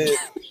that's Nick.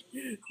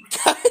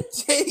 God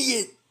dang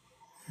it.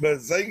 But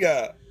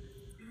Zinga.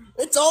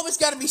 It's always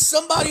got to be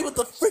somebody with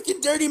a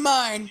freaking dirty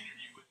mind.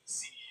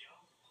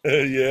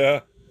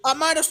 Yeah. I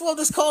might as well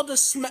just call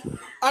this.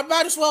 I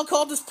might as well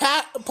call this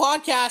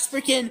podcast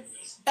freaking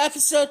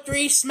episode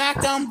 3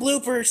 SmackDown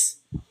bloopers.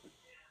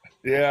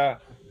 Yeah.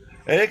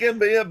 It can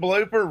be a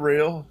blooper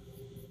reel.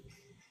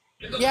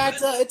 Yeah,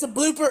 it's a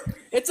blooper.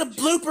 It's a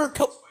blooper.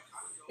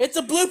 It's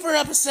a blooper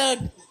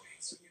episode.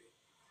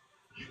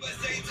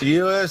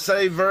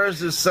 USA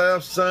versus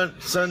South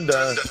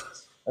Sunday,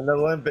 an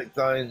Olympic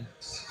thing.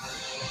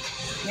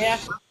 Yeah.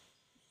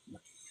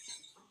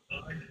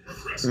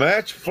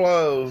 Match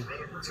flow.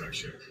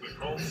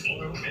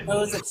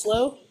 Oh, is it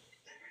slow?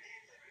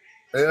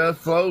 Yeah,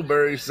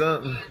 Flowberry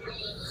something.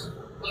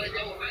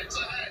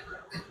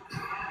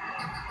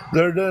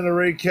 They're doing a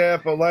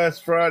recap of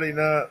last Friday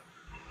night.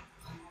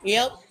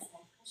 Yep.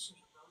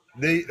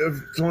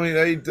 Between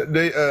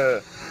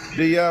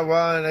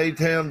DIY and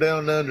A-Town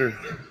Down Under.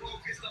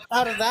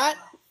 Out of that?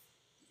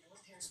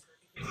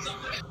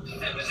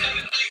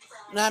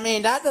 I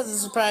mean, that doesn't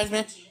surprise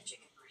me.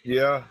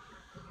 Yeah.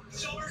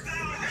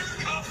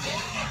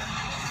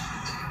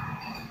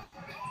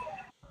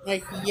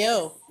 Like,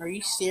 yo, are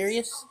you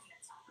serious?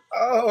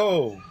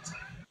 Oh.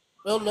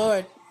 Oh,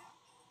 Lord.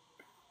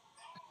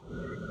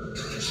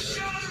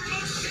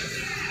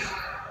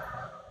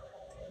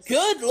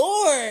 Good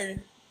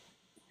Lord.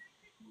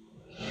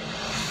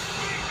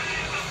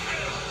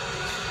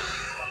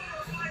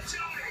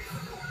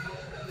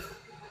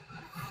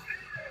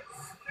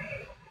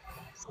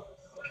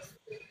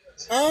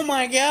 Oh,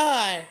 my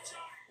God.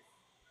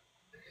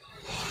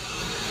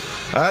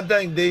 I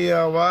think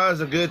DIY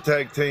is a good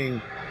tag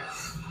team.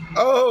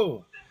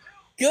 Oh.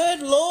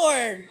 Good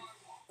Lord.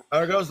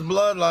 There goes the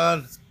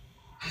bloodline.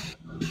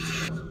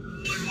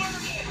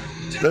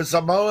 The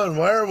Samoan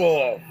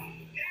werewolf.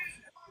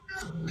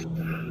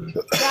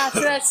 God,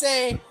 should I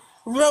say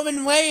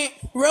Roman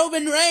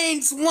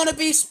Reigns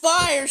wannabe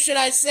spy, or should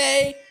I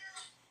say?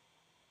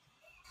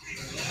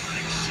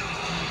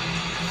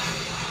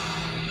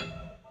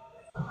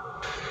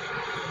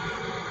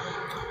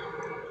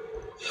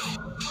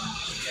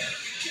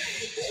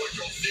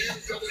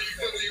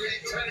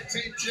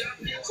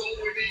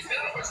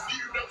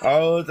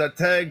 Oh, it's a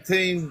tag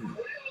team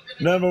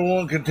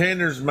 #1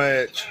 contenders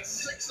match.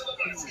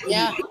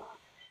 Yeah.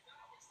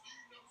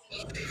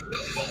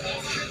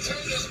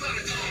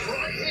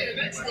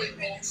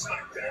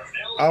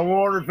 I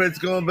wonder if it's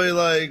going to be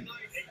like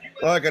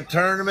a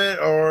tournament,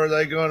 or are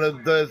they going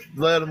to just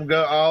let them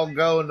all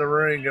go in the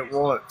ring at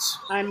once?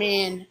 I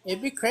mean,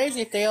 it'd be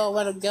crazy if they all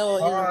let them go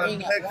in the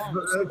ring at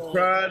once. Next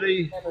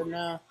Friday, I don't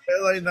know.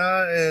 LA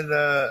Knight and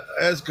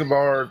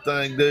Escobar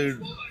thing,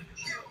 dude.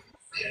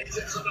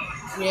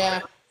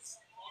 Yeah.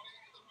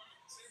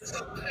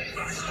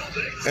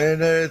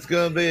 And it's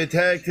going to be a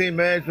tag team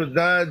match with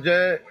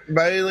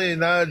Bailey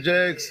and Nia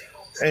Jax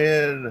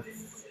and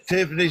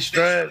Tiffany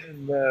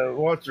Stratton and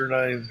what's her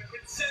name?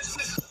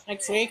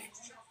 Next week.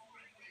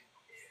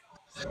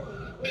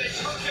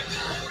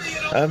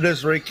 I'm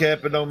just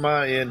recapping on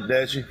my end,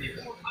 Dashie.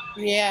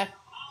 Yeah.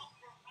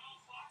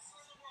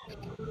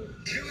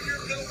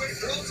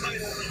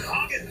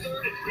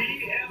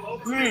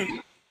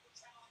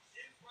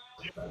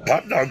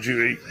 Hot dogs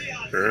you eat.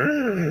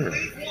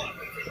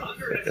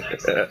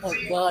 Oh,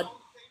 God.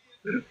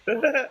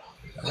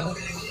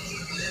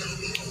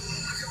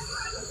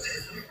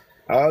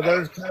 Oh,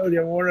 there's Cody.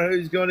 I wonder who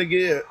he's going to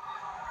get.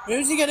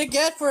 Who's he gonna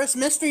get for his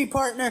mystery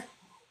partner?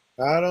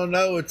 I don't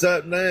know. What's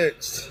up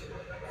next?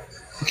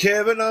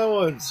 Kevin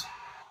Owens.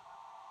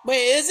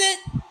 Wait, is it?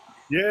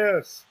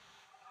 Yes.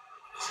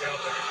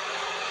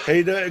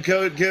 He did.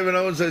 Kevin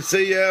Owens said,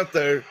 "See you out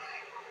there."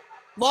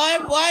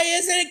 Why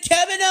isn't it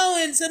Kevin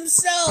Owens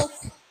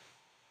himself?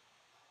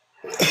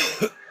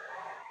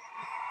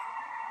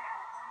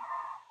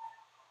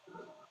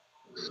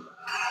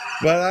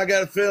 But I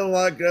got a feeling,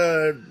 like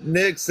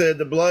Nick said,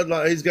 the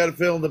bloodline. He's got a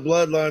feeling the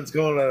bloodline's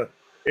going to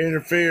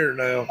interfere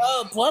now.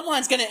 Oh,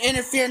 Bloodline's gonna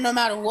interfere no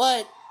matter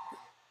what.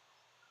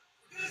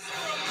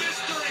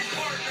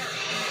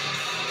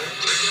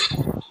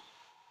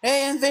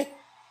 Hey, Envy.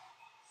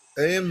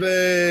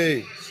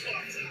 Envy.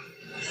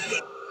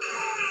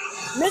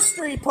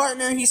 Mystery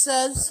partner, he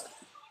says.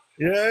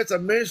 Yeah, it's a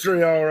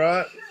mystery, all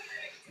right.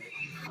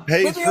 But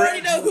He's we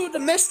already friends. know who the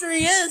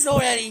mystery is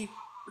already.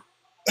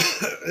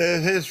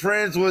 His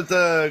friends with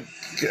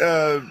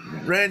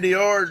Randy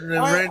Orton, and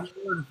Alright, Randy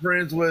Orton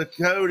friends with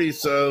Cody.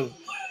 So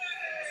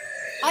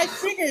I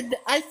figured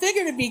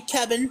it'd be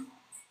Kevin.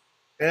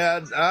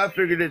 yeah, I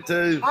figured it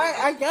too.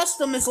 I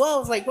guessed him as well. I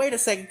was like, wait a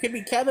second, could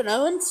be Kevin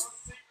Owens?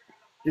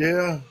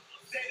 Yeah,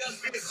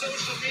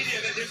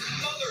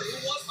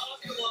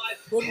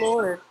 Good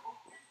lord.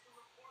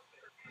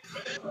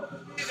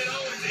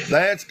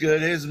 that's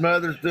good. His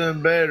mother's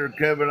doing better,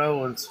 Kevin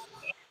Owens.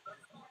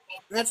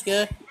 That's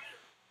good.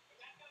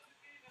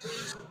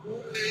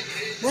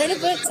 Main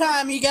event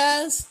time, you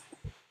guys.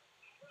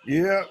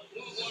 Yeah,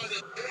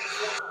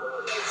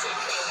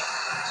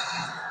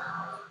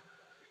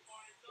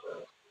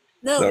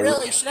 No, the,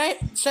 really, should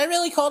I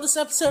really call this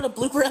episode a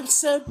blooper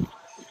episode?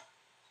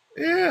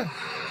 yeah,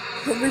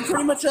 We've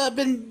pretty much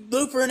been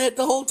bloopering it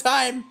the whole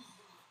time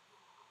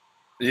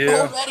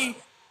yeah. already.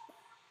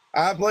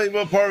 I believe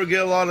we'll probably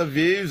get a lot of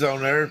views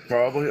on there,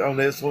 probably on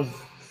this one.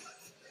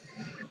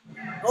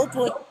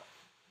 Hopefully.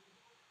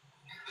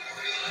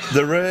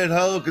 The Red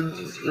Hulk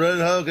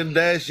and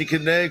Dashie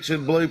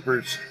connection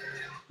bloopers.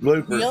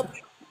 Yep.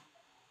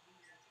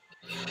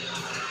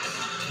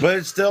 But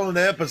it's still an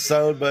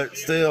episode, but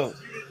still.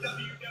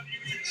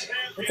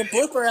 It's a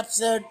blooper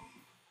episode.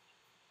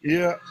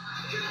 Yeah.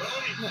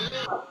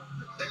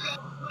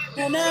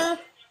 Na na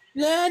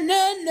na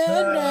na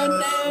na na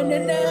na na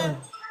na.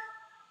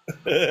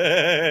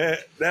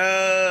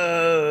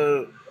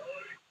 No.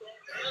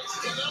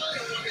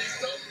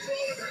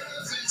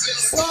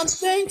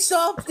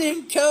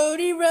 Something,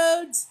 Cody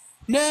Rhodes.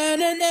 Na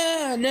na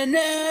na na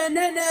na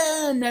na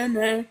na na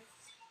na.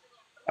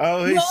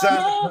 Oh, he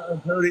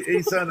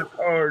signed a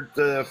card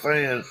to a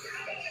fan.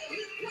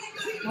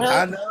 I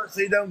Well, noticed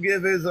he don't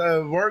give his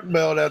work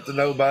belt out to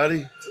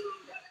nobody.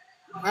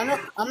 I'm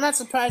not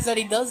surprised that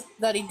he does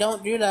that. He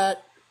don't do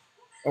that.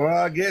 Well,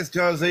 I guess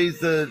because he's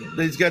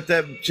got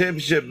that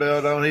championship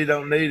belt on, he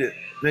don't need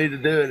to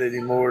do it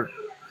anymore.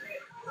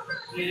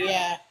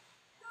 Yeah.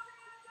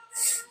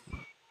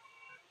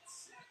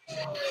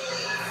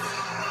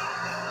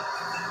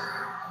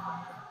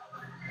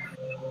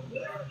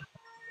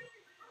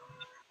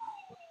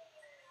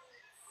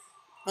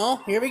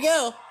 Oh, here we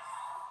go.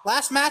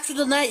 Last match of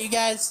the night, you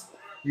guys.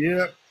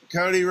 Yep.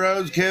 Cody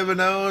Rhodes, Kevin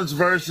Owens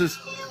versus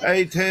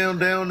A-Town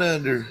Down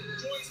Under.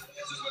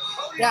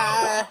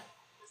 Yeah,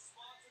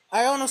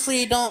 I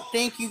honestly don't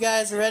think you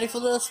guys are ready for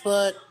this,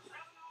 but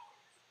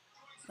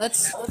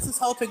let's just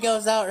hope it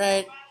goes out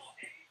right.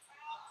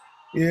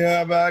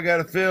 Yeah, but I got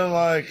a feeling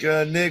like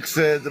Nick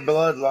said, the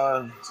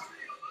bloodline.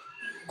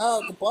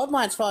 Oh, the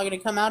bloodline's probably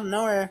gonna come out of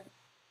nowhere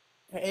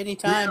at any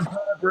time.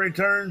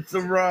 Returns to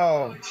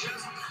Raw.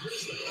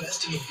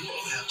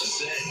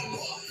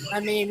 I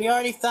mean, we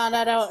already found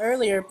that out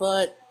earlier,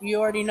 but you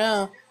already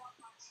know.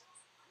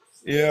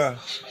 Yeah.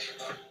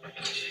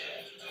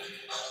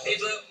 Hey,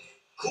 Blue.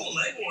 Cool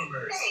leg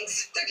warmers.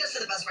 Thanks. They're just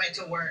for the bus ride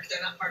to work.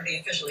 They're not part of the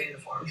official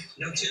uniform.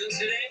 No tunes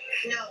today?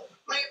 No.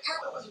 My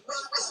apartment was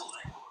robbed.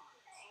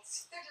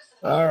 Thanks. They're just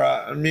for the All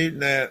right, I'm muting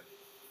that.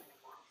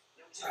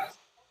 No tunes.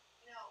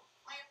 No.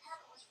 My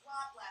apartment was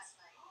robbed last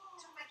night.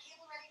 Took my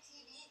cable-ready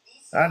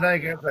TV, I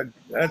think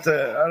that's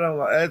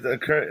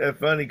a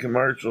funny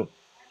commercial.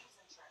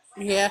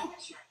 Yeah.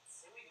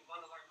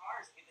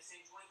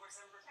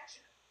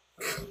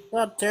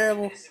 Not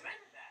terrible.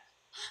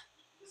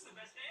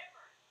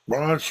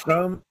 Braun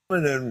Strowman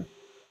and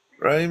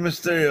Rey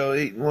Mysterio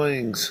eating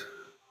wings.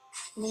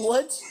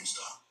 What?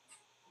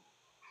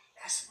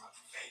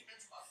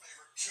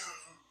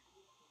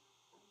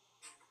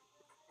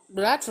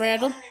 That's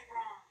random.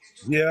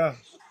 Yeah.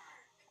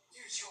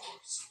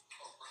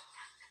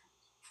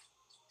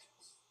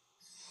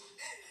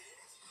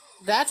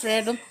 That's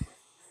random.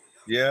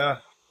 Yeah.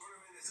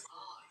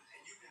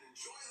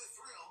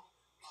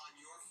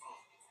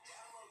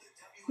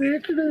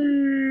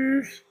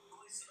 Nicholas.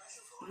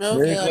 No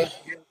good.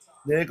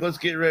 Nicholas,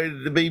 get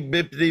ready to be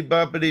bippity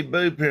boppity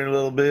boop here in a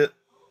little bit.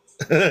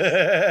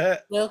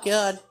 No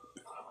good.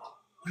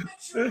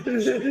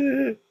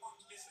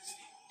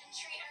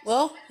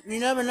 Well, you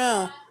never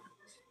know.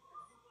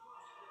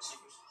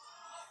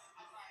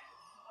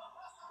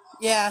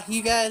 Yeah,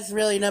 you guys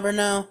really never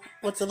know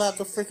what's about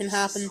to freaking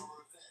happen.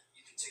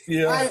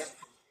 Yeah.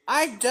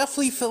 I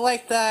definitely feel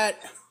like that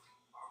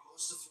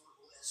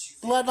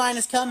Bloodline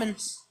is coming,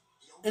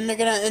 and they're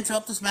gonna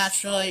interrupt this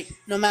match. So, like,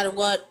 no matter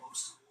what,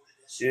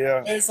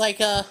 Yeah. there's like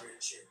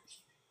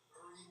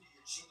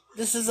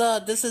this is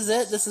it.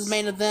 This is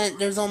main event.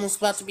 There's almost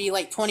about to be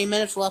like 20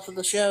 minutes left of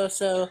the show.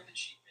 So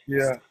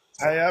Yeah.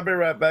 Hey, I'll be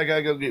right back.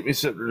 I go get me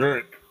something to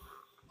drink.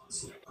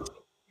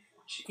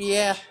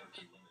 yeah.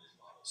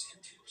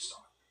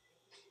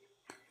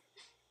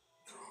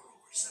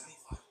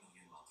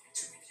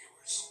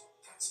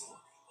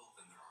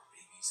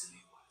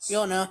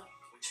 You'll know.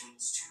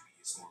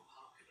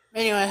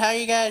 Anyway, how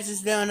you guys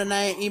is doing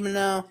tonight? Even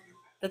though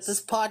that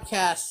this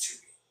podcast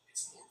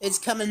is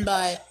coming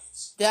by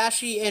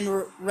Dashie and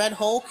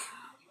redhulk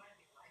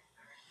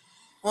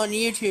on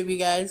YouTube, you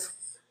guys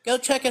go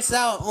check us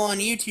out on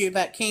YouTube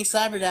at King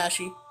Cyber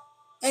Dashie,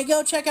 and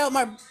go check out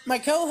my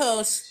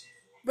co-host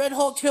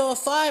redhulk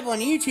 205 on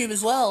YouTube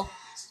as well.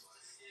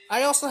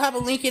 I also have a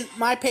link in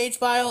my page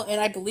bio, and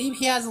I believe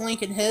he has a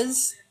link in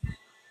his.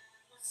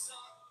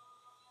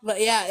 But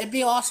yeah, it'd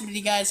be awesome if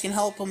you guys can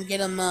help him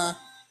give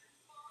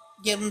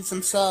him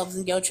some subs,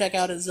 and go check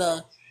out his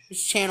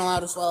channel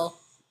out as well.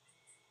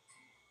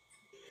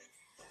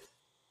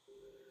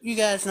 You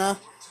guys know.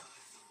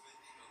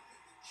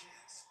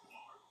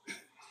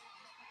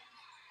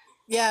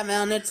 Yeah,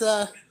 man, it's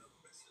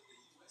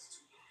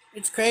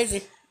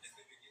crazy.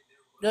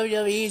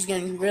 WWE is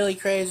getting really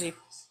crazy.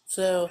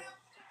 So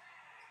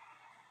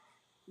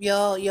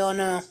y'all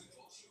know.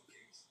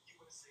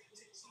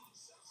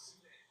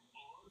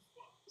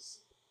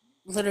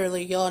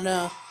 Literally, y'all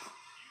know.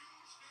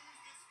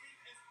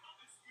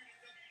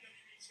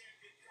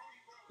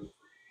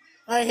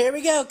 Alright, here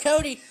we go,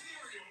 Cody.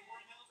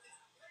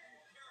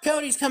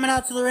 Cody's coming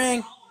out to the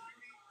ring.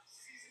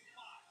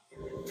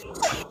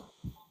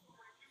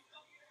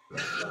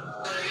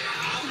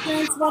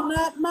 Against one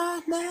night,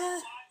 my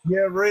man.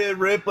 Yeah, Rhea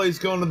Ripley's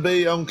going to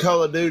be on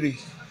Call of Duty.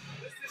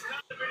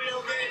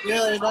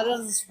 Really, that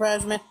doesn't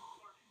surprise me.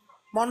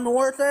 Modern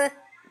Warfare?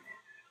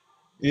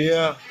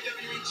 Yeah.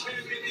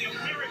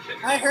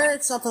 I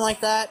heard something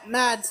like that.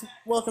 Mads,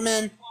 welcome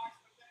in.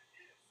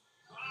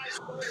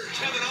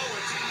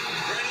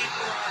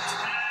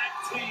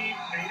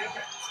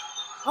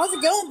 How's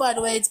it going, by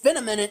the way? It's been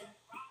a minute.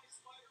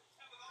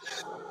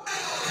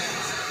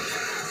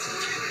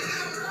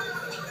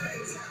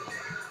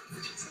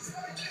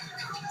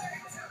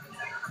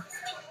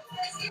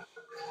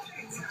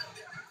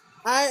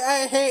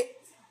 I hate.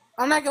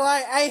 I'm not gonna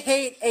lie. I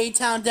hate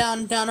A-Town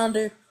down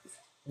under.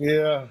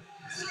 Yeah.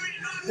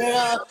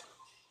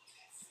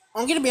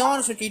 I'm gonna be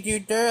honest with you,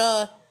 dude.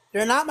 They're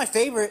not my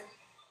favorite.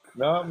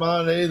 Not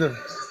mine either.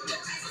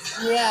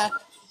 Yeah.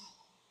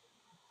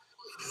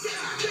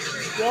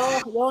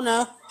 You'll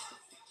know.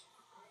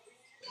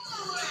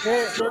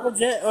 They're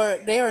legit, or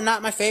they are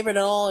not my favorite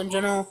at all in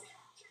general.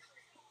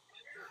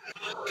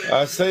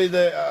 I see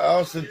that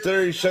Austin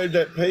Theory shaved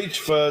that peach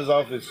fuzz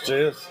off his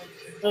chest.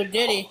 Oh,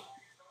 did he?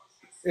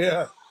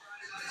 Yeah.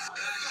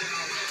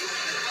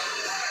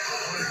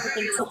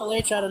 Freaking Triple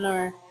H out of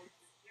nowhere.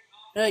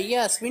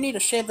 Yes, we need to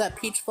shave that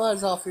peach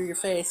fuzz off of your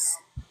face.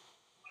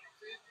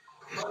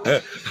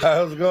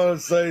 I was going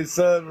to say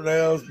something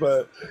else,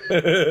 but.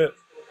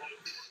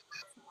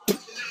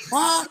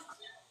 What?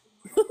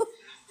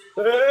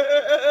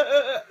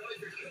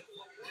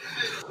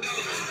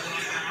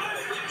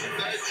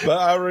 But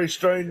I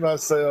restrained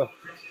myself.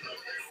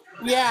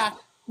 Yeah,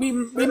 we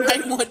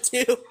might want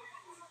to.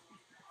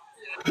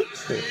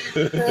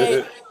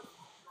 Right.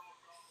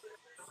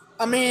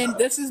 I mean,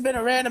 this has been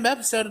a random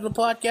episode of the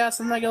podcast,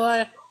 I'm not gonna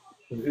lie.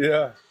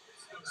 Yeah.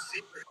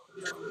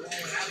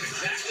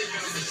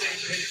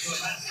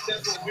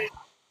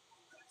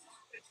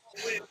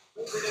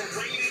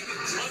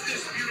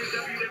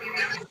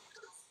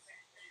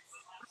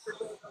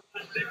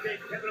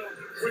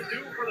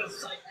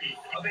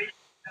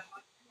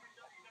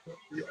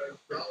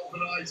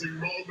 Galvanizing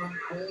moment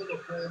for the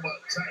former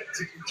tag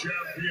team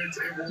champions.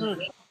 It will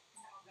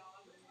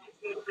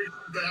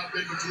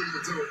happen between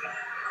the two of them.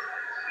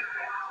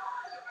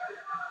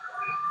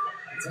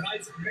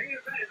 Tonight's main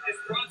event is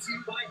brought to you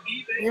by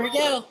eBay. Here we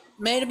go.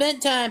 Main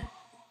event time.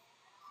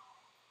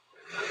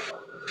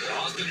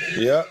 Yep.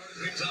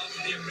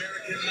 The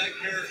American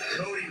Nightmare,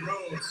 Cody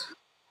Rhodes.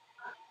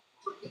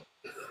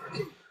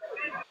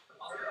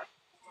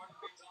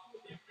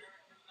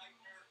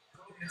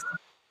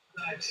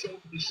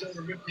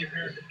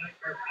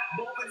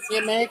 The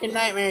American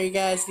Nightmare, you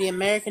guys. The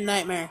American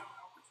Nightmare,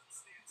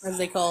 as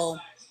they call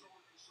him.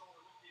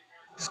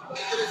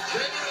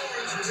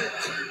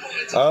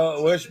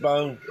 Oh,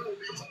 wishbone.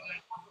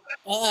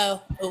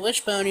 Uh-oh. A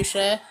wishbone, you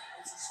say?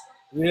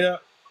 Yeah.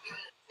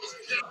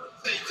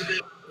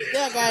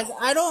 Yeah, guys.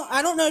 I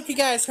don't know if you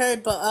guys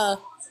heard, but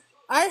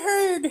I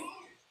heard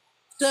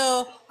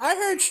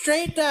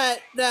straight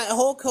that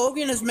Hulk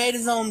Hogan has made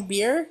his own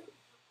beer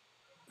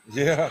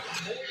Yeah.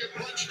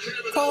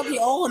 called the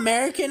All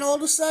American. All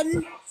of a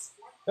sudden,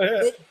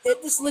 it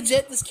just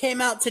legit just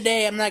came out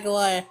today. I'm not gonna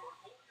lie.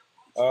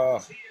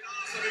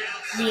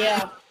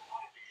 Yeah.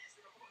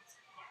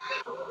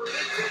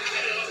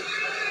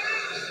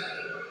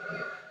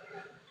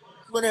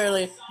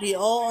 Literally, the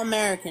All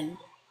American.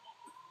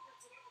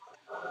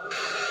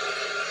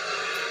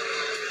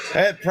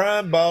 That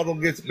prime bottle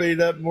gets beat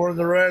up more than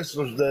the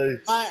wrestlers do.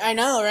 I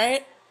know,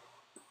 right?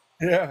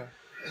 Yeah.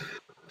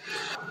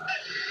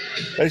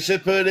 They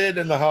should put it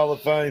in the Hall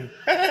of Fame.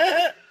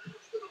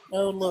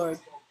 Oh Lord.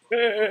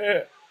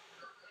 Yeah,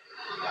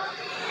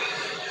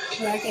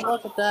 I can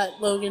look at that,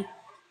 Logan.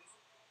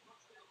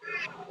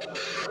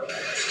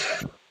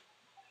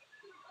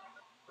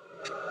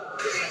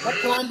 That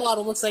prime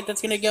bottle looks like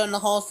that's gonna go in the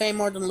Hall of Fame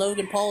more than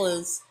Logan Paul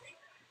is.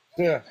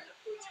 Yeah.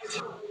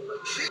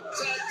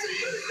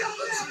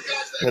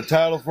 The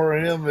title for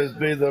him is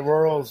be the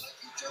world's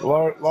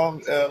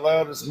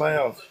loudest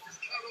mouth.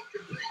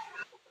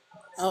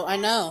 Oh, I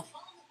know.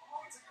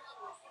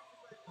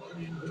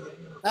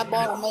 That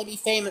bottle may be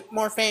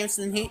more famous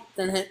than he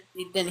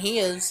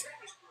is.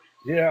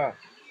 Yeah.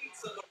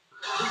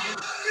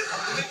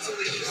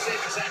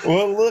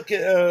 Well, look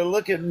at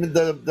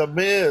the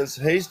Miz.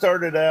 He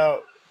started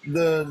out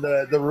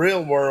the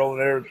real world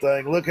and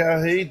everything. Look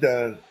how he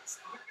done.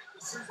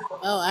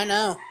 Oh, I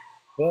know.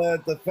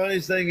 But the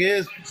funniest thing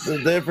is the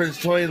difference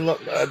between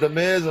the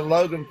Miz and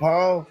Logan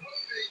Paul.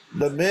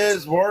 The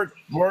Miz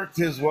worked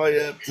his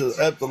way up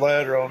the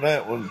ladder on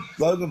that one.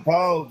 Logan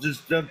Paul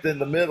just jumped in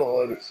the middle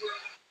of it.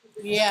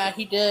 Yeah,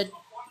 he did.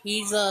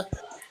 He's not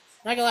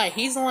gonna lie,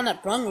 he's the one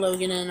that brung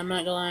Logan in. I'm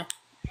not gonna lie.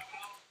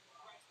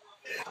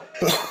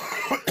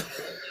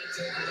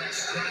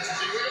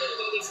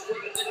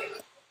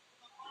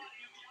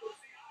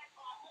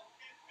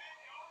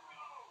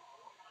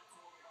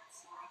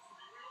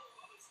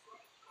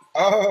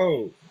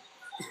 Oh,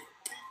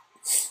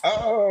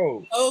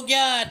 oh, Oh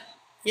God,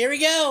 here we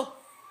go.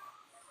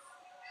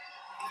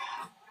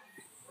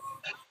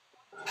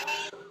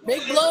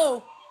 Big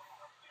blow.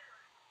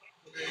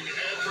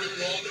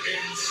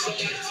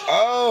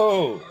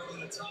 oh,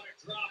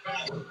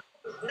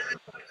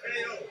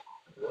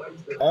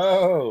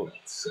 oh.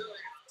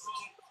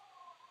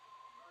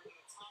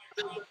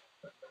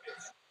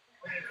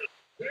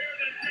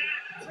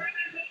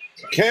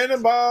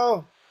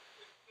 Cannonball.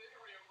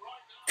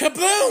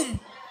 Kaboom!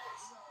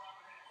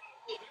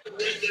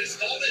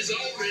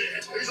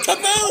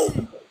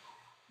 Kaboom!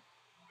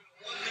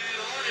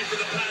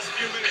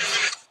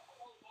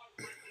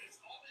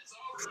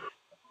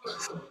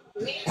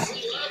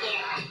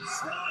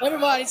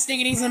 Everybody's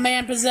thinking he's a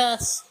man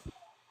possessed.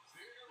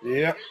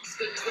 Yep.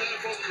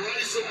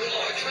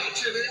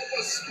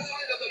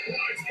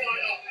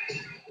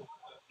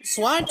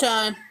 Swine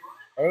time.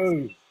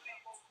 Oh.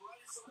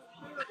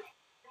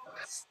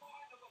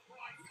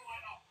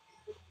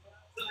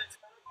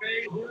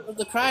 Of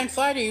the crime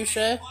fighter, you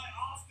say?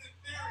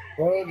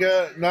 Well, we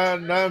got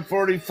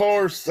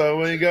 9:44, so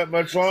we ain't got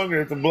much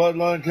longer. If the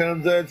bloodline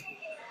comes out,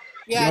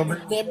 Yeah,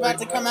 they're about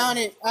to come out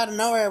of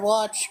nowhere.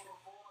 Watch.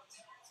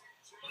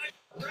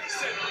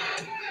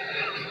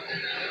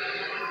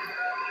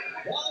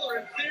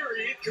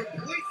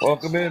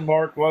 welcome in,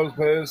 Mark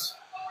Lopez.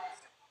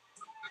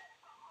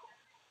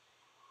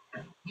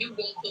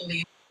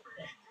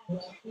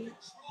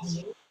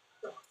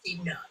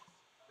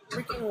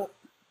 Freaking.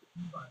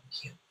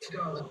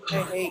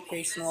 I hate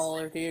Grayson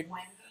Waller, dude.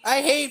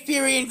 I hate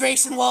Fury and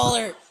Grayson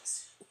Waller.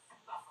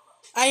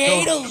 I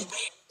hate Going, him.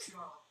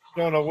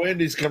 going a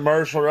Wendy's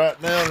commercial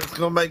right now, and it's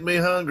gonna make me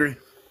hungry.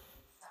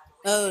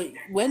 Oh,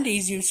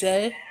 Wendy's, you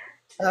say?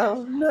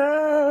 Oh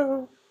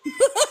no!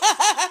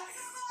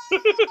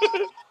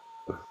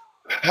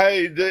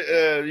 Hey,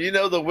 you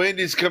know the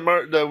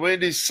the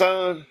Wendy's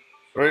sign,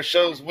 where it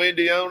shows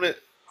Wendy on it.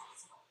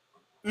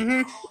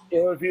 Mm-hmm.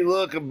 Well, if you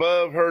look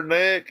above her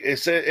neck,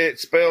 it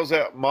spells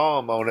out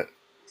 "mom" on it.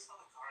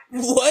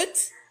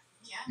 What?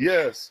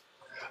 Yes.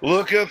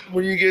 Look up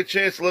when you get a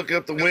chance. Look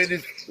up the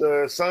Wendy's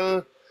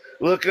sign.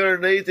 Look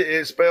underneath it.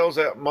 It spells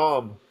out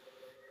 "mom."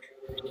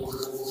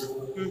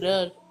 I'm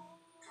dead.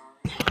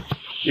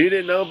 You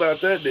didn't know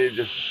about that, did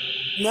you?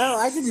 No,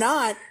 I did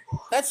not.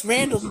 That's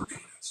random.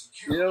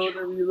 You know,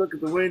 whenever you look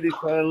at the Wendy's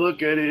sign,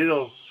 look at it.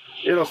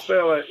 It'll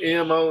spell out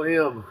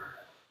 "mom."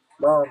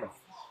 Mama.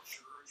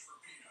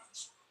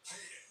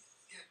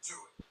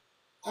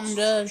 I'm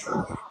dead.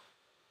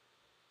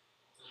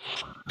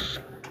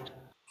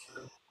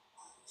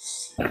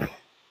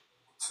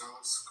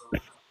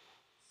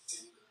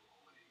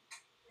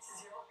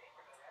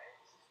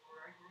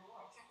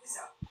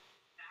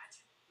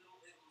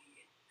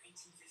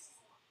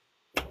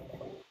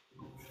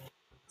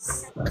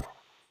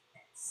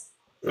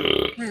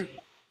 Hmm.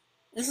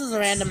 This is a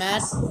random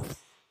ad.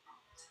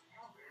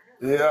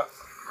 Yeah.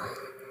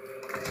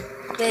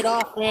 Straight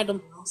off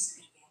random.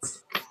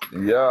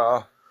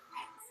 Yeah.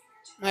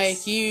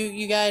 Like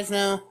you guys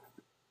know.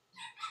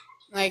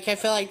 Like I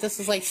feel like this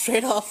is like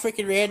straight off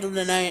freaking random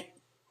tonight.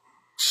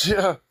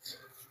 Yeah.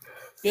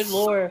 Good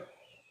lord.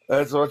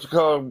 That's what you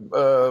call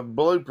a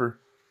blooper.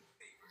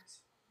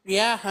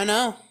 Yeah, I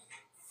know.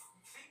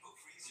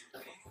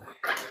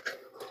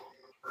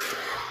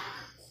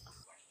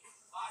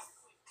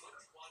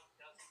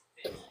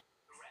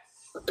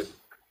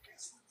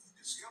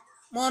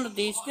 One of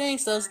these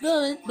things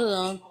doesn't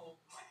belong.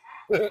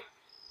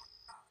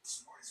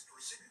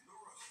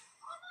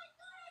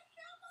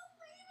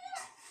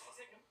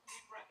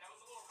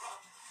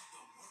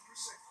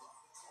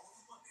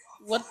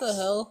 What the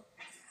hell?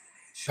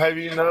 Have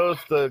you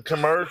noticed the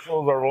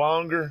commercials are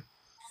longer?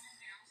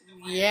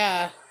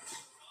 Yeah.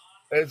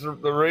 It's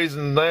the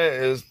reason that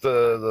is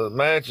the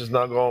match is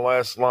not going to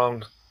last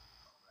long.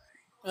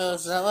 Oh,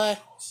 is that why?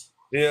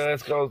 Yeah,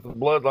 that's because the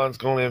bloodline's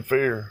going to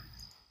interfere.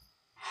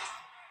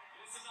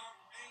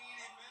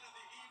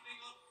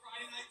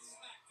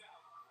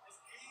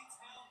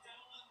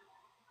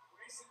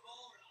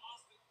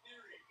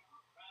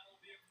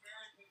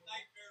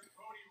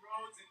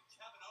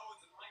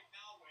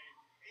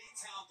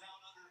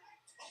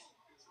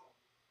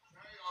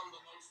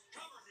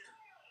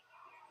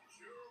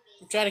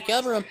 Try to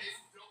cover him.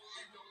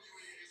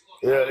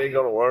 Yeah, it ain't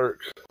gonna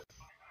work.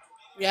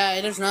 Yeah,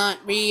 it is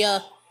not. We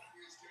about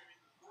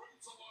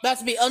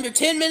to be under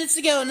 10 minutes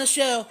to go in the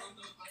show.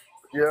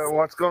 Yeah,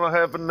 what's gonna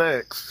happen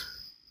next?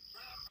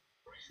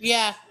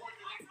 Yeah.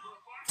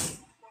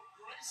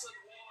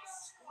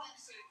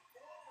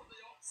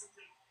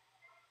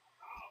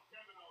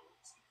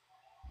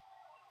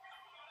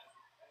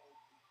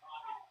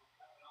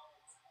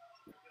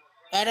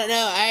 I don't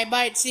know. I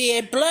might see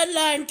a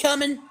bloodline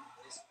coming.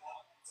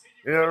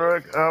 Yeah,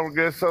 Rick, I would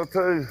guess so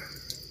too.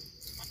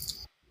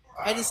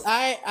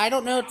 I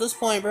don't know at this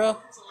point, bro.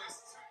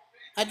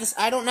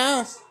 I don't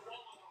know.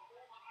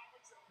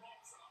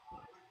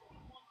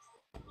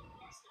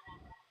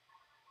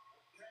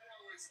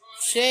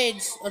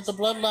 Shades of the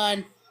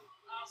bloodline.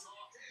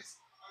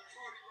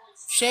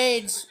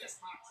 Shades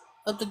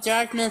of the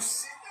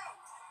darkness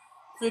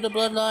through the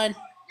bloodline.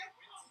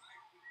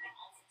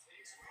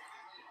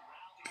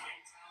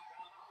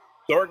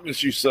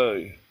 Darkness, you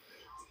say?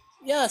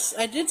 Yes,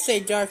 I did say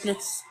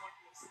darkness.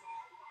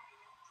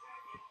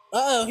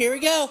 Uh-oh, here we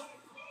go.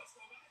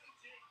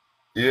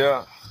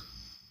 Yeah.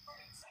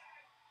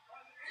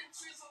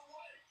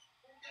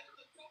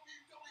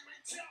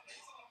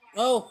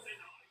 Oh,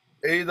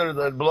 Either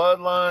the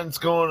bloodline's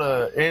going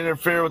to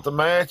interfere with the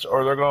match,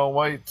 or they're going to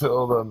wait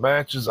till the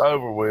match is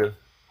over with.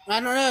 I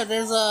don't know.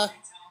 There's a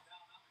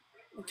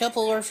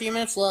couple or a few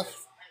minutes left.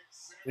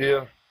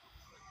 Yeah.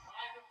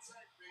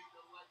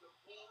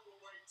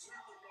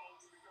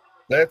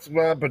 That's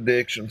my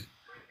prediction.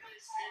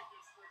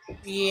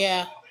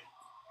 Yeah.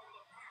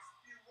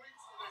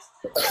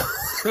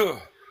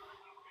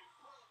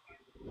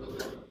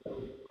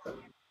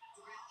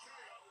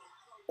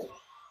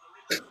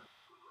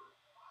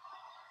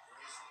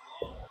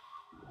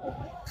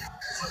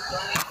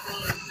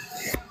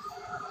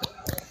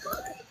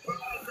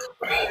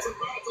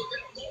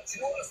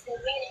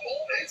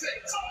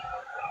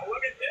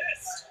 Look at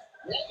this.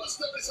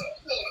 Almost of his own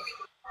look.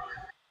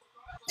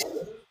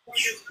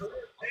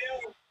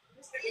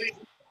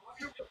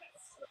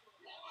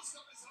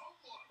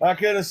 I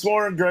could have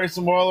sworn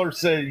Grayson Waller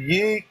said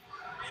yeet.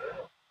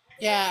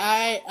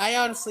 Yeah, I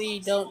honestly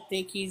don't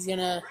think he's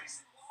gonna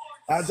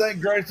I think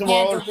Grayson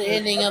handle Waller the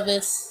ending of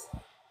this.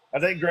 I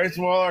think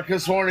Grayson Waller, I could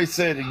have sworn he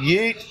said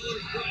yeet.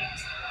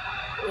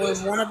 Or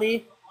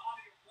wannabe.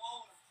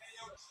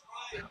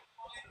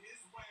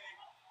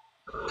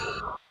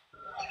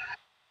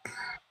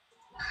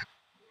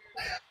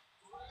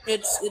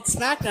 It's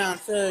SmackDown,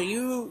 so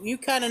you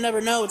kind of never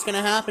know what's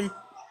gonna happen.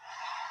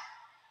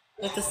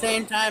 At the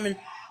same time, and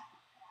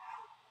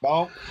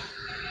Bonk.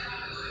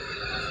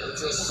 at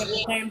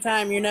the same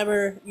time, you're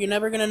never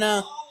gonna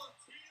know.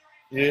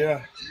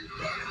 Yeah.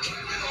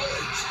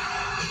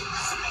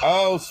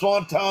 Oh,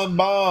 Swanton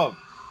Bomb.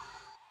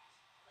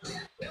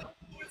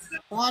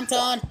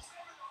 Wonton.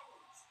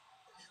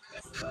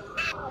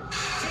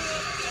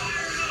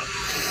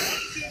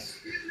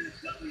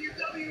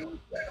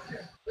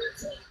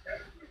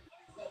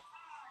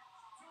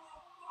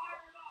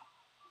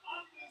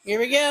 Here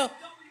we go.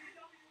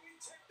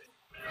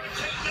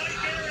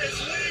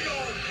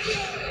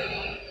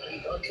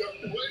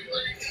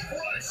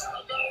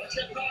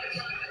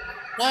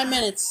 9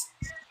 minutes.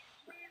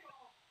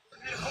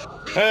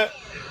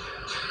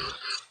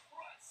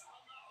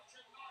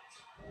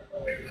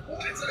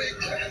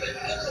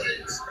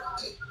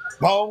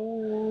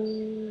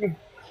 Boom.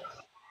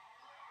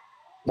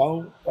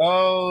 Boom.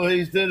 Oh,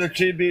 he's doing a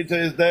tribute to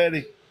his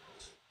daddy.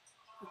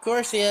 Of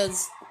course he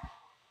is.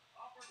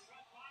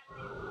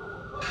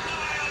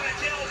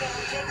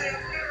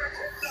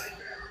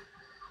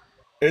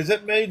 Is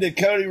it me that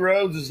Cody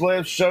Rhodes'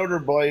 left shoulder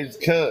blade's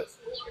cut?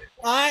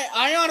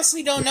 I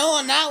honestly don't know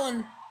on that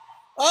one.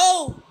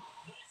 Oh!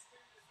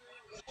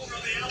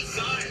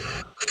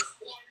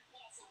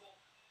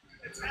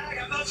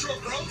 I'm not sure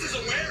if Rhodes is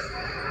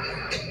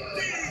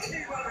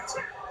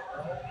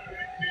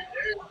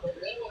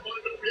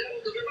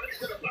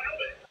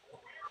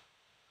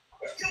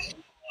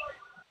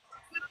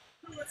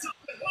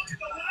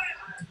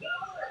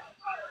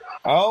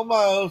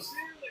Almost.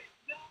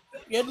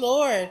 Good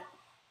lord.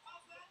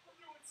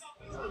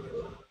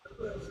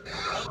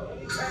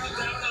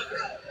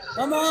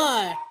 Come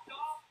on.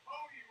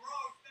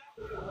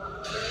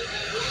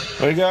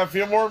 We got a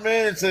few more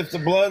minutes. If the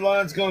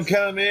bloodline's going to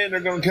come in,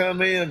 they're going to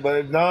come in. But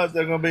if not,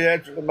 they're going to be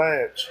after the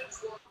match.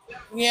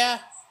 Yeah.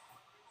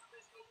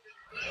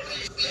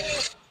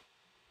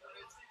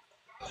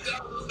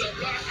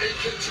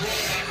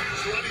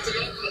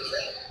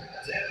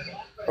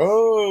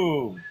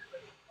 Oh,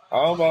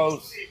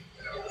 almost.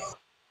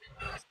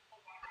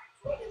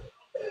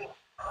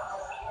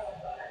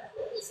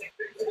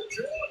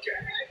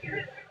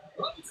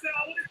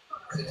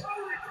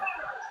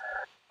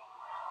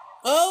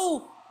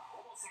 Oh!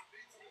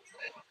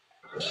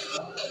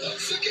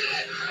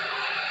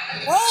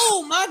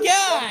 Oh my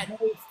god!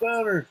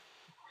 Stunner.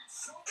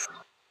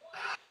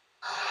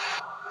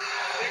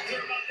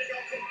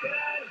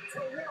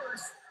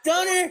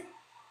 Stunner!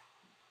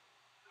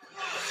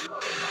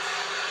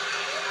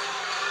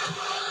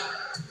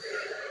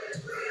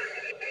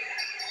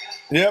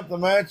 Yep, the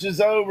match is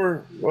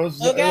over.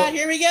 Oh God,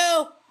 here we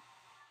go.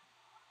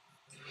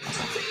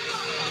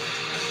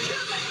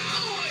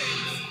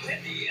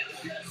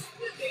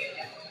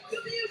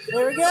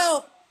 Here we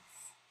go.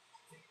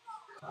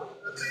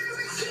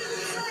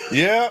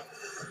 Yep.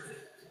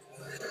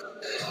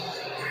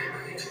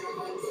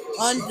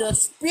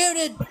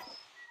 Undisputed.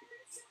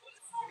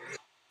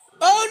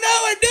 Oh no,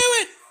 I knew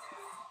it!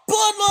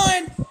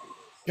 Bloodline.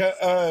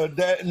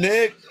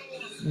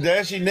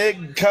 Dashie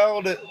Nick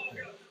called it.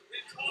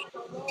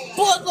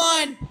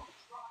 Bloodline.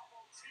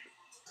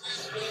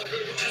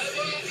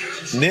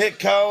 Nick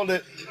called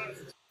it.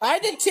 I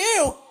did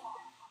too.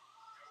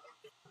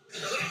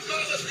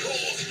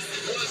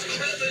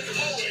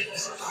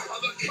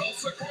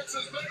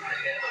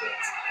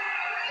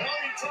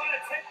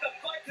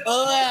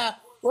 Oh yeah.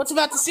 What's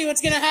about to see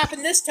what's gonna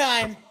happen this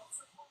time?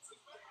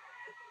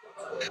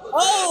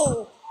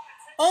 Oh!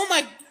 Oh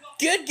my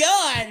good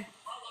God!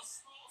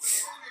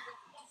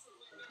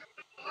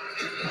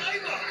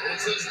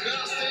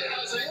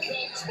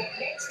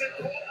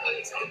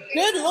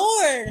 Good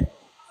Lord!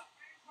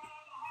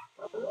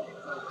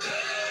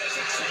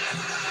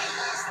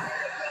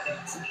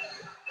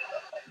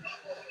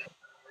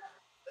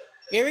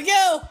 Here we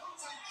go!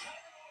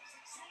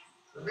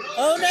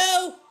 Oh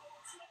no!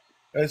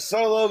 Is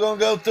Solo gonna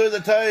go through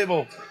the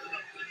table?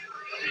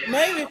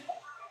 Maybe.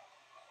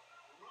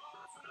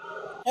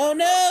 Oh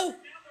no!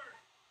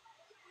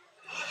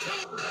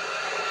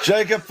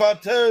 Jacob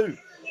Fatu.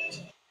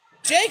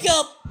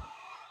 Jacob!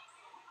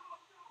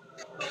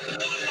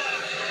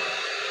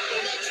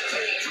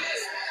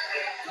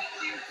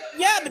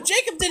 Yeah, but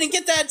Jacob didn't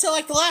get that until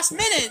like the last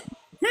minute.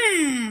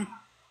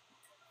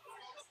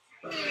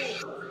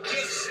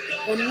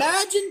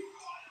 Imagine.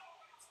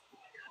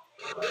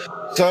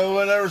 So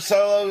whenever if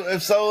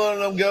Solo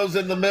and them goes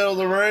in the middle of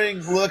the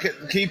ring,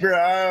 keep your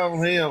eye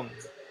on him.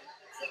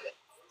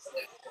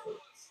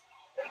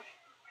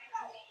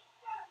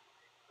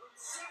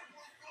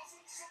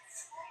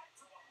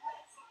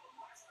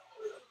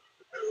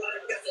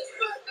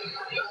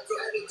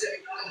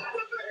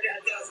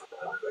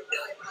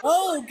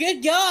 Oh,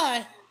 good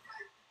God!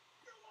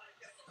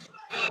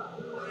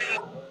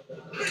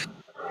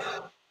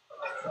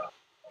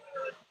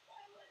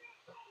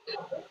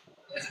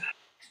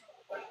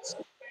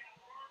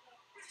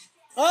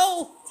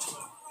 Oh!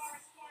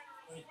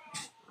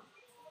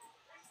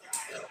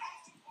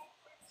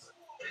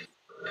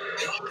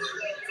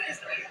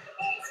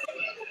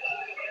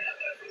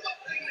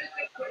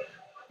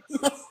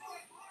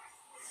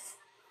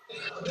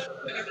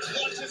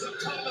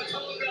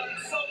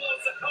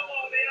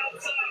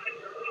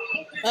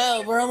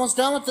 Oh, we're almost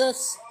done with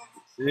this.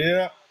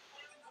 Yeah.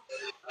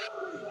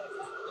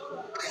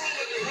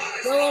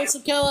 Solo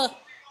Sikoa.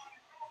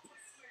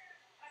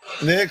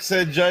 Nick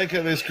said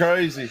Jacob is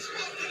crazy.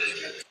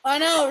 I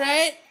know,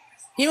 right?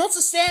 He wants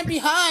to stand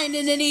behind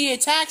and then he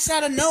attacks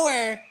out of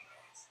nowhere.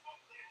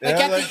 Like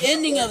Yeah, at the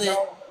ending of it.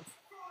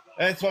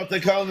 That's what they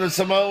call the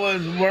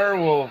Samoan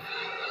werewolf.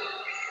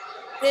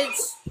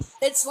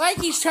 It's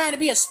like he's trying to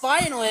be a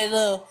spy in a way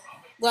though.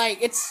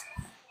 Like it's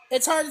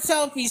hard to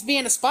tell if he's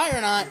being a spy or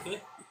not.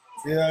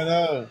 Yeah, I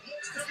know.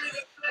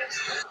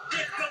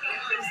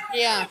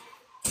 Yeah.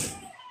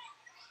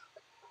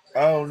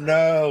 Oh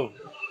no.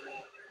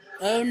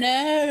 Oh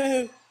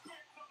no.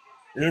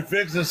 You're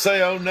fixing to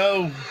say oh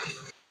no.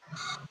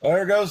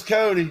 There goes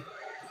Cody.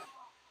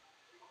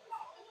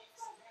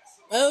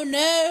 Oh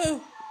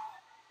no.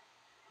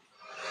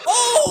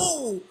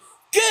 Oh!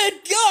 Good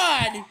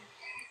God!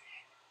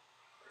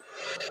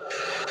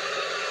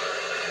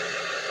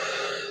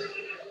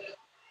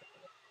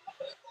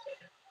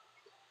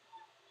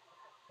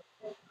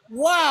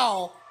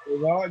 Wow.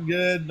 Not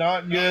good,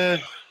 not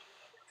good.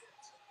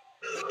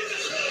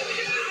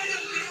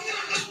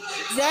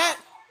 That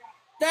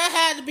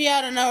had to be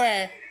out of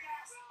nowhere.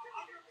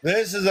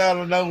 This is out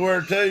of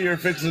nowhere too. You're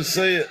fixing to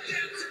see it.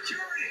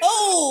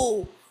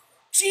 Oh!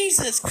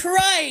 Jesus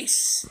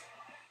Christ!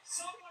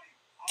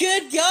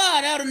 Good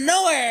God, out of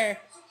nowhere!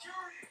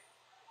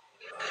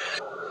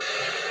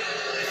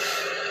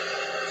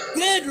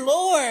 Good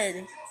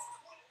Lord!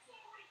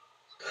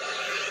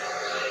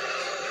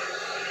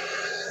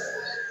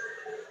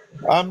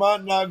 I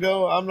might not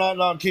go. I'm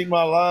not keep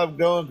my live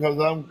going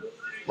because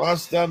my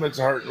stomach's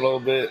hurting a little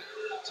bit.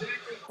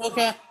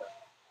 Okay.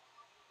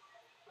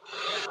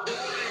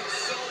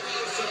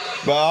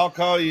 But I'll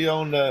call you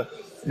on the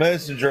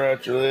messenger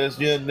after this,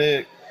 you and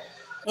Nick.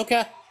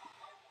 Okay.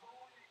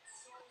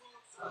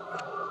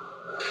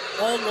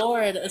 Oh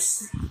Lord, a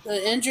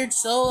injured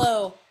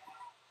Solo.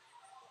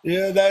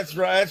 Yeah, that's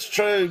right. That's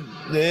true,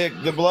 Nick.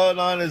 The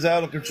bloodline is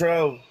out of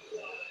control.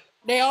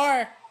 They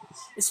are.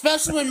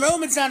 Especially when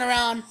Roman's not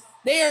around.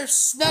 They are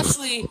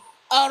especially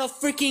out of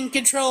freaking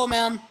control,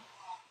 man.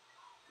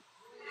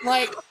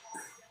 Like,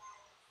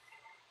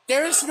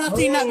 there is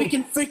nothing that we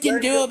can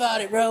freaking do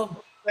about it, bro.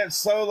 That's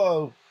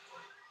Solo.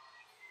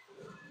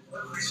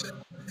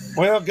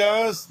 Well,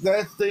 guys,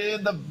 that's the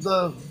end of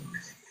the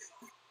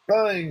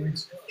thing.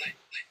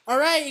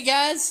 Alright, you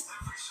guys.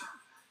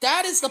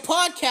 That is the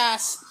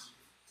podcast.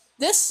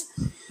 This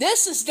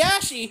is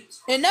Dashie,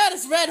 and that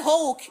is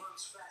redhulk.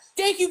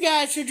 Thank you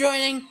guys for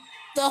joining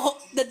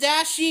the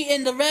Dashie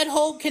and the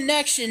redhulk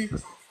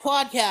Connection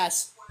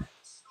podcast.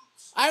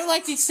 I would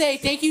like to say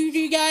thank you to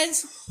you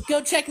guys.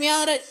 Go check me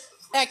out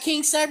at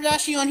King Cyber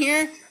Dashie on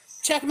here.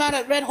 Check him out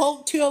at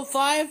redhulk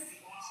 205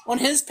 on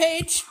his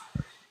page.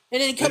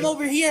 And then come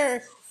over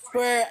here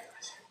where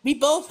we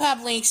both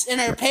have links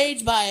in our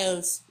page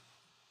bios.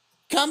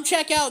 Come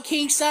check out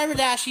King Cyber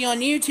Dashie on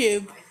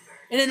YouTube.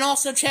 And then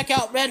also check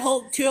out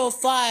redhulk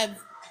 205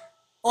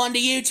 on the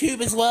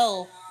YouTube as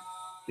well.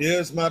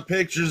 Yes, my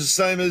picture's the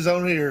same as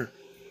on here.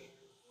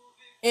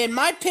 And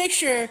my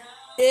picture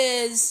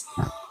is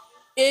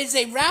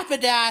a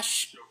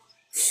Rapidash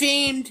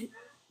themed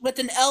with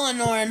an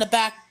Eleanor in the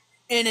back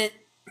in it.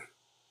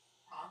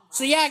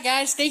 So yeah,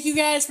 guys, thank you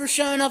guys for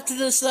showing up to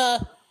this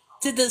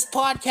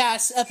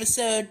podcast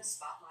episode,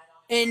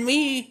 and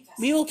we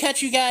will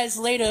catch you guys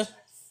later.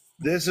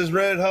 This is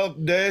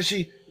redhulk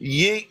Dashie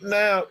yeeting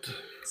out. Tonight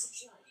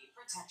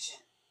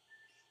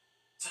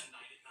at 9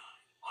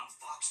 on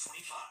Fox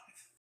 25.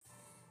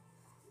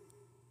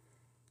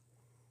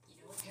 You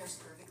know what Paris